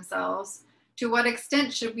expressing themselves, to what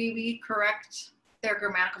extent should we correct their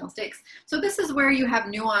grammatical mistakes? So this is where you have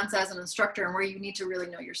nuance as an instructor and where you need to really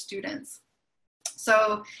know your students.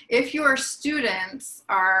 So if your students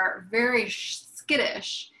are very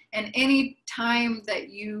skittish and any time that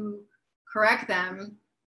you correct them,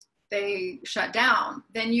 they shut down,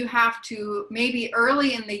 then you have to, maybe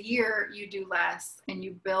early in the year, you do less and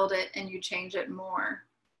you build it and you change it more.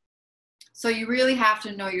 So you really have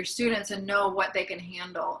to know your students and know what they can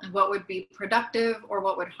handle and what would be productive or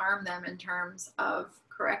what would harm them in terms of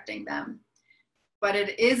correcting them. But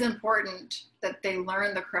it is important that they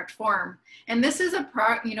learn the correct form. And this is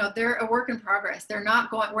they're a work in progress. We're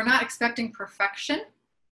not expecting perfection,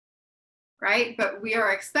 right? But we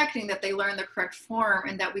are expecting that they learn the correct form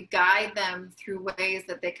and that we guide them through ways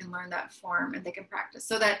that they can learn that form and they can practice.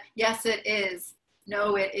 So that, yes, it is,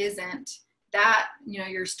 no, it isn't. that,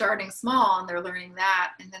 you're starting small and they're learning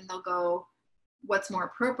that, and then they'll go what's more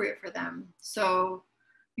appropriate for them. So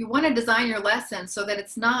you want to design your lesson so that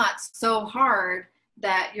it's not so hard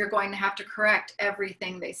that you're going to have to correct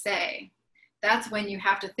everything they say. That's when you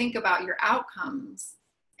have to think about your outcomes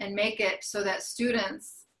and make it so that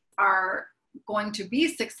students are going to be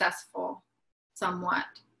successful somewhat.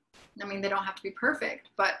 I mean, they don't have to be perfect,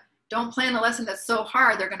 but don't plan a lesson that's so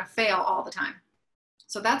hard they're going to fail all the time.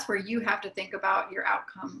 So that's where you have to think about your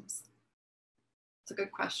outcomes. It's a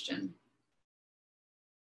good question.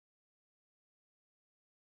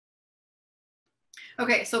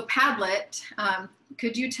 Okay, so Padlet.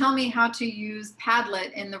 Could you tell me how to use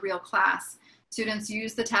Padlet in the real class? Students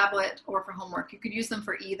use the tablet or for homework. You could use them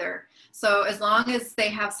for either. So as long as they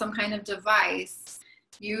have some kind of device,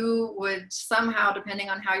 you would somehow, depending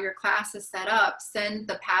on how your class is set up, send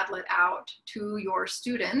the Padlet out to your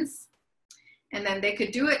students. And then they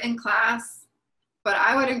could do it in class, but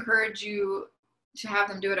I would encourage you to have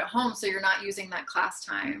them do it at home so you're not using that class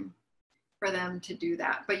time for them to do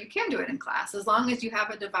that. But you can do it in class as long as you have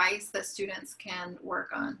a device that students can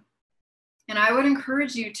work on. And I would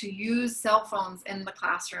encourage you to use cell phones in the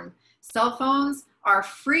classroom. Cell phones are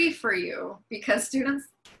free for you because students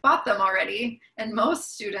bought them already, and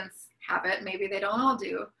most students have it. Maybe they don't all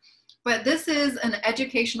do. But this is an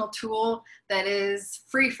educational tool that is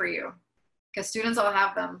free for you because students all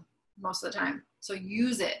have them most of the time. So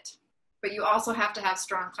use it. But you also have to have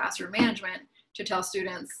strong classroom management to tell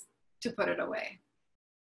students to put it away,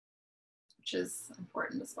 which is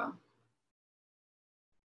important as well.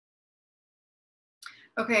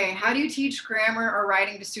 Okay, how do you teach grammar or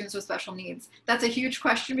writing to students with special needs? That's a huge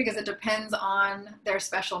question because it depends on their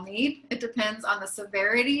special need. It depends on the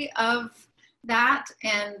severity of that.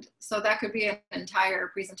 And so that could be an entire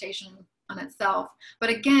presentation on itself. But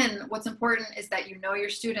again, what's important is that you know your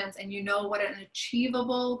students and you know what an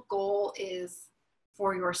achievable goal is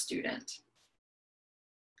for your student.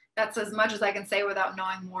 That's as much as I can say without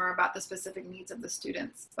knowing more about the specific needs of the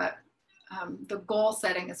students. But the goal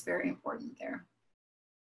setting is very important there.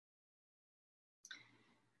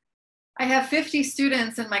 I have 50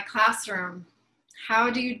 students in my classroom.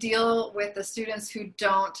 How do you deal with the students who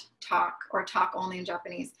don't talk or talk only in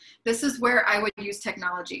Japanese? This is where I would use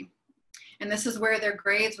technology. And this is where their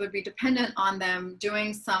grades would be dependent on them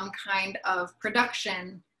doing some kind of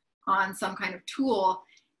production on some kind of tool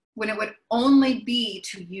when it would only be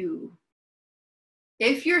to you.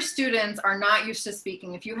 If your students are not used to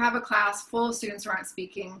speaking, if you have a class full of students who aren't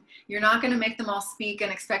speaking, you're not going to make them all speak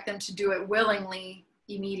and expect them to do it willingly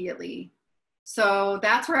immediately. So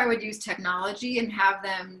that's where I would use technology and have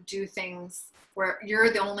them do things where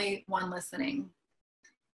you're the only one listening.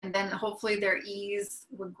 And then hopefully their ease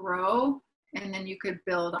would grow and then you could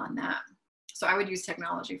build on that. So I would use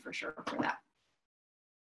technology for sure for that.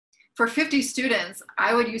 For 50 students,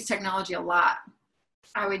 I would use technology a lot.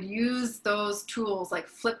 I would use those tools like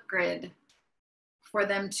Flipgrid for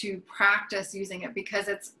them to practice using it because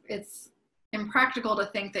it's impractical to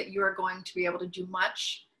think that you are going to be able to do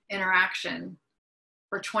much interaction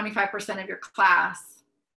for 25% of your class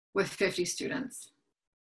with 50 students.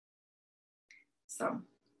 So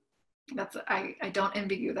that's, I don't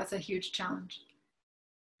envy you. That's a huge challenge.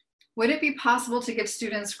 Would it be possible to give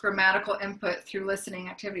students grammatical input through listening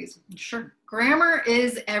activities? Sure. Grammar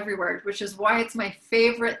is everywhere, which is why it's my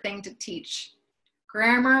favorite thing to teach.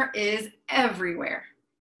 Grammar is everywhere.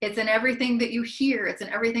 It's in everything that you hear. It's in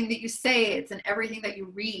everything that you say. It's in everything that you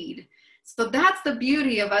read. So that's the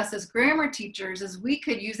beauty of us as grammar teachers is we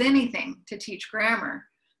could use anything to teach grammar.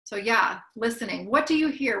 So yeah, listening. What do you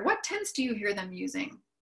hear? What tense do you hear them using?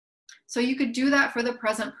 So you could do that for the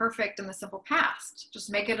present perfect and the simple past.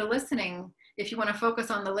 Just make it a listening. If you want to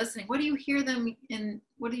focus on the listening, what do you hear them in?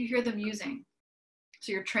 What do you hear them using?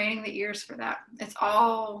 So you're training the ears for that. It's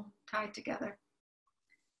all tied together.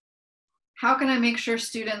 How can I make sure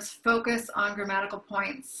students focus on grammatical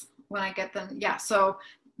points when I get them? Yeah, so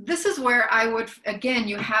this is where I would, again,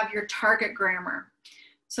 you have your target grammar.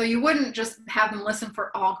 So you wouldn't just have them listen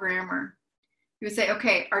for all grammar. You would say,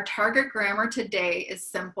 okay, our target grammar today is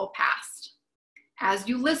simple past. As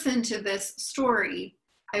you listen to this story,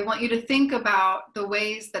 I want you to think about the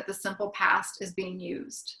ways that the simple past is being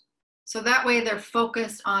used. So that way they're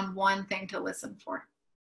focused on one thing to listen for.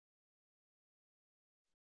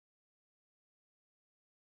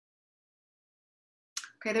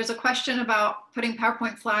 Okay, there's a question about putting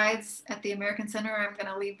PowerPoint slides at the American Center. I'm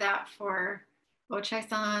going to leave that for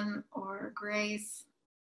Ochai-san or Grace.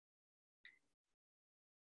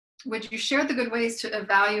 Would you share the good ways to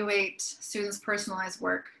evaluate students' personalized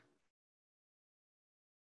work?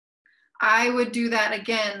 I would do that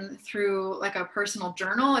again through like a personal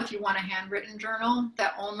journal if you want a handwritten journal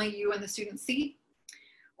that only you and the students see.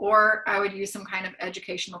 Or I would use some kind of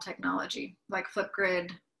educational technology like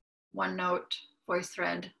Flipgrid, OneNote,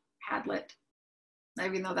 VoiceThread, Padlet,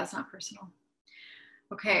 even though that's not personal.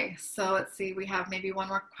 Okay, so let's see, we have maybe one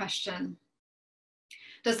more question.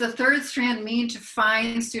 Does the third strand mean to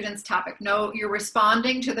find students' topic? No, you're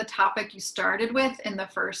responding to the topic you started with in the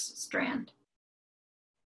first strand.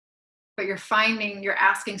 But you're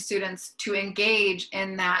asking students to engage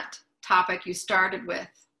in that topic you started with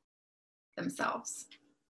themselves.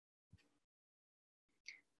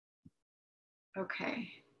 Okay,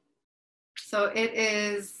 so it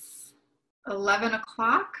is 11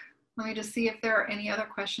 o'clock. Let me just see if there are any other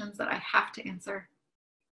questions that I have to answer.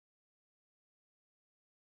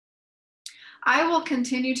 I will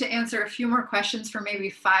continue to answer a few more questions for maybe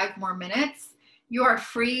 5 more minutes. You are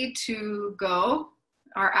free to go.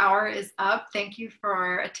 Our hour is up. Thank you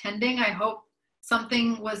for attending. I hope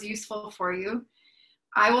something was useful for you.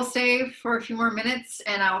 I will stay for a few more minutes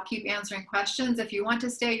and I'll keep answering questions. If you want to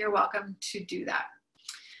stay, you're welcome to do that.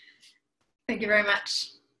 Thank you very much.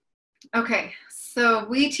 Okay, so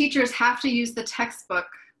we teachers have to use the textbook,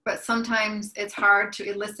 but sometimes it's hard to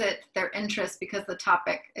elicit their interest because the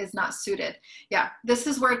topic is not suited. Yeah, this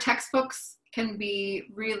is where textbooks can be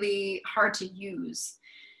really hard to use.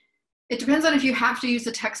 It depends on if you have to use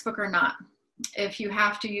the textbook or not. If you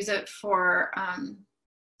have to use it for,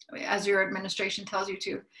 as your administration tells you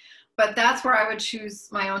to. But that's where I would choose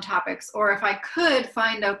my own topics. Or if I could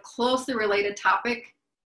find a closely related topic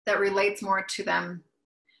that relates more to them.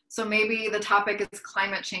 So maybe the topic is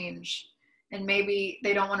climate change. And maybe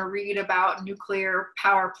they don't want to read about nuclear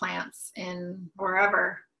power plants in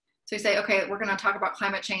wherever. So you say, okay, we're going to talk about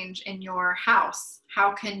climate change in your house.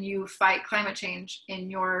 How can you fight climate change in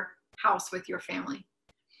your house with your family?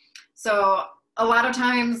 So a lot of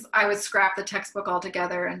times I would scrap the textbook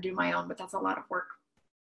altogether and do my own, but that's a lot of work.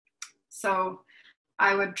 So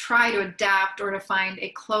I would try to adapt or to find a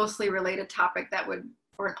closely related topic that would,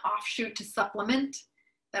 or an offshoot to supplement,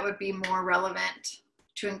 that would be more relevant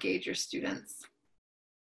to engage your students.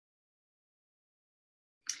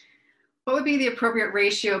 What would be the appropriate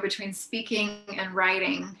ratio between speaking and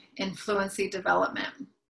writing in fluency development?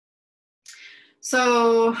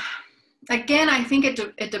 So again, I think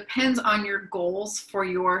it depends on your goals for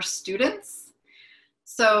your students.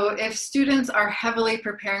 So if students are heavily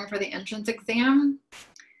preparing for the entrance exam,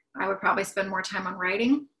 I would probably spend more time on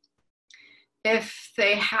writing. If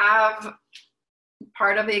they have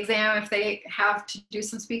part of the exam, if they have to do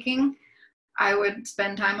some speaking, I would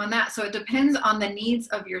spend time on that. So it depends on the needs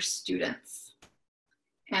of your students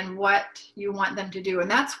and what you want them to do.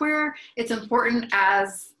 And that's where it's important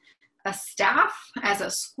as a staff, as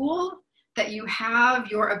a school, that you have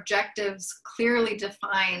your objectives clearly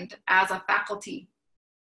defined as a faculty.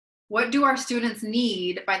 What do our students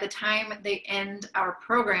need by the time they end our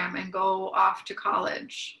program and go off to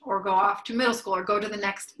college or go off to middle school or go to the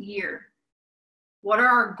next year? What are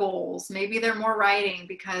our goals? Maybe they're more writing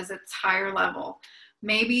because it's higher level.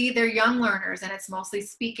 Maybe they're young learners and it's mostly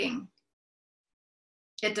speaking.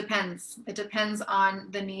 It depends. It depends on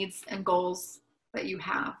the needs and goals that you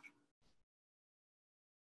have.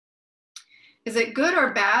 Is it good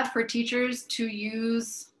or bad for teachers to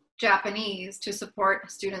use Japanese to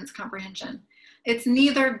support students' comprehension? It's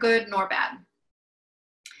neither good nor bad.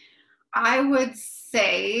 I would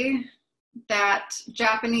say that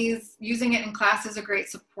Japanese, using it in class is a great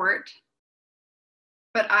support,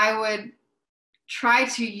 but I would try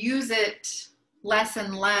to use it less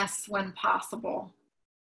and less when possible.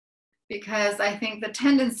 Because I think the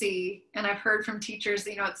tendency, and I've heard from teachers,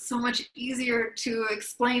 you know, it's so much easier to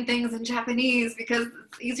explain things in Japanese because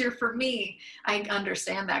it's easier for me. I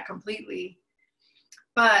understand that completely.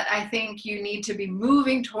 But I think you need to be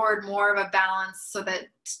moving toward more of a balance so that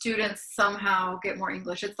students somehow get more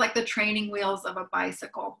English. It's like the training wheels of a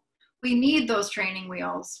bicycle. We need those training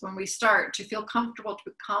wheels when we start to feel comfortable, to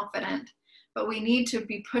be confident, but we need to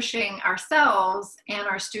be pushing ourselves and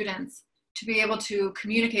our students to be able to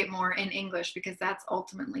communicate more in English because that's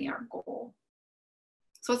ultimately our goal.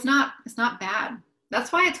 So it's not bad.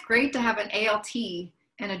 That's why it's great to have an ALT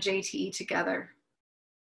and a JTE together.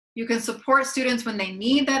 You can support students when they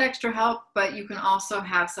need that extra help, but you can also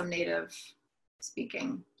have some native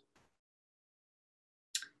speaking.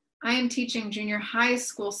 I am teaching junior high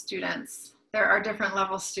school students. There are different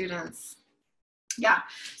level students. Yeah,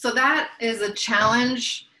 so that is a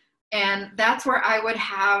challenge. And that's where I would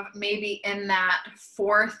have maybe in that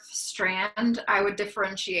fourth strand, I would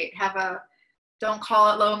differentiate, have a don't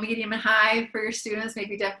call it low, medium, and high for your students.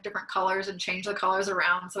 Maybe different colors and change the colors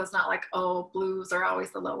around. So it's not like, oh, blues are always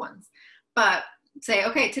the low ones. But say,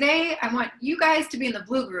 okay, today I want you guys to be in the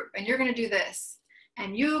blue group and you're going to do this.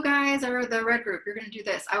 And you guys are the red group, you're going to do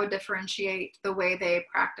this. I would differentiate the way they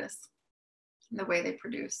practice and the way they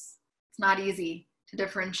produce. It's not easy to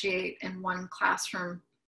differentiate in one classroom.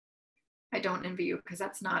 I don't envy you because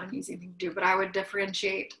that's not an easy thing to do, but I would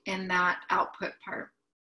differentiate in that output part.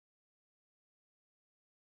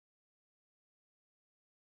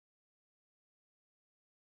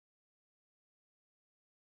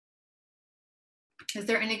 Is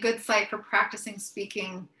there any good site for practicing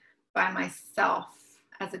speaking by myself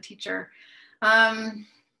as a teacher? Not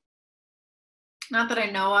that I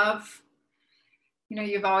know of. You know,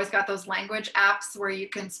 you've always got those language apps where you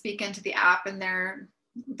can speak into the app and they're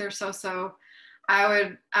so. I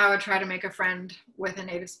would try to make a friend with a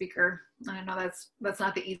native speaker. I know that's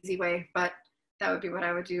not the easy way, but that would be what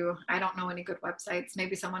I would do. I don't know any good websites.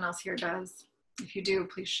 Maybe someone else here does. If you do,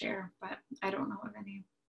 please share, but I don't know of any.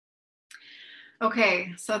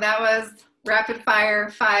 Okay, so that was rapid fire,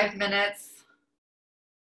 5 minutes.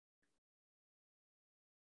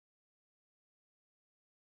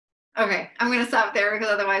 Okay, I'm going to stop there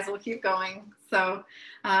because otherwise we'll keep going. So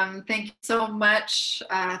thank you so much.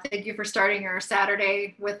 Thank you for starting your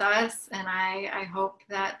Saturday with us. And I hope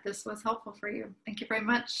that this was helpful for you. Thank you very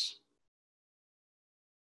much.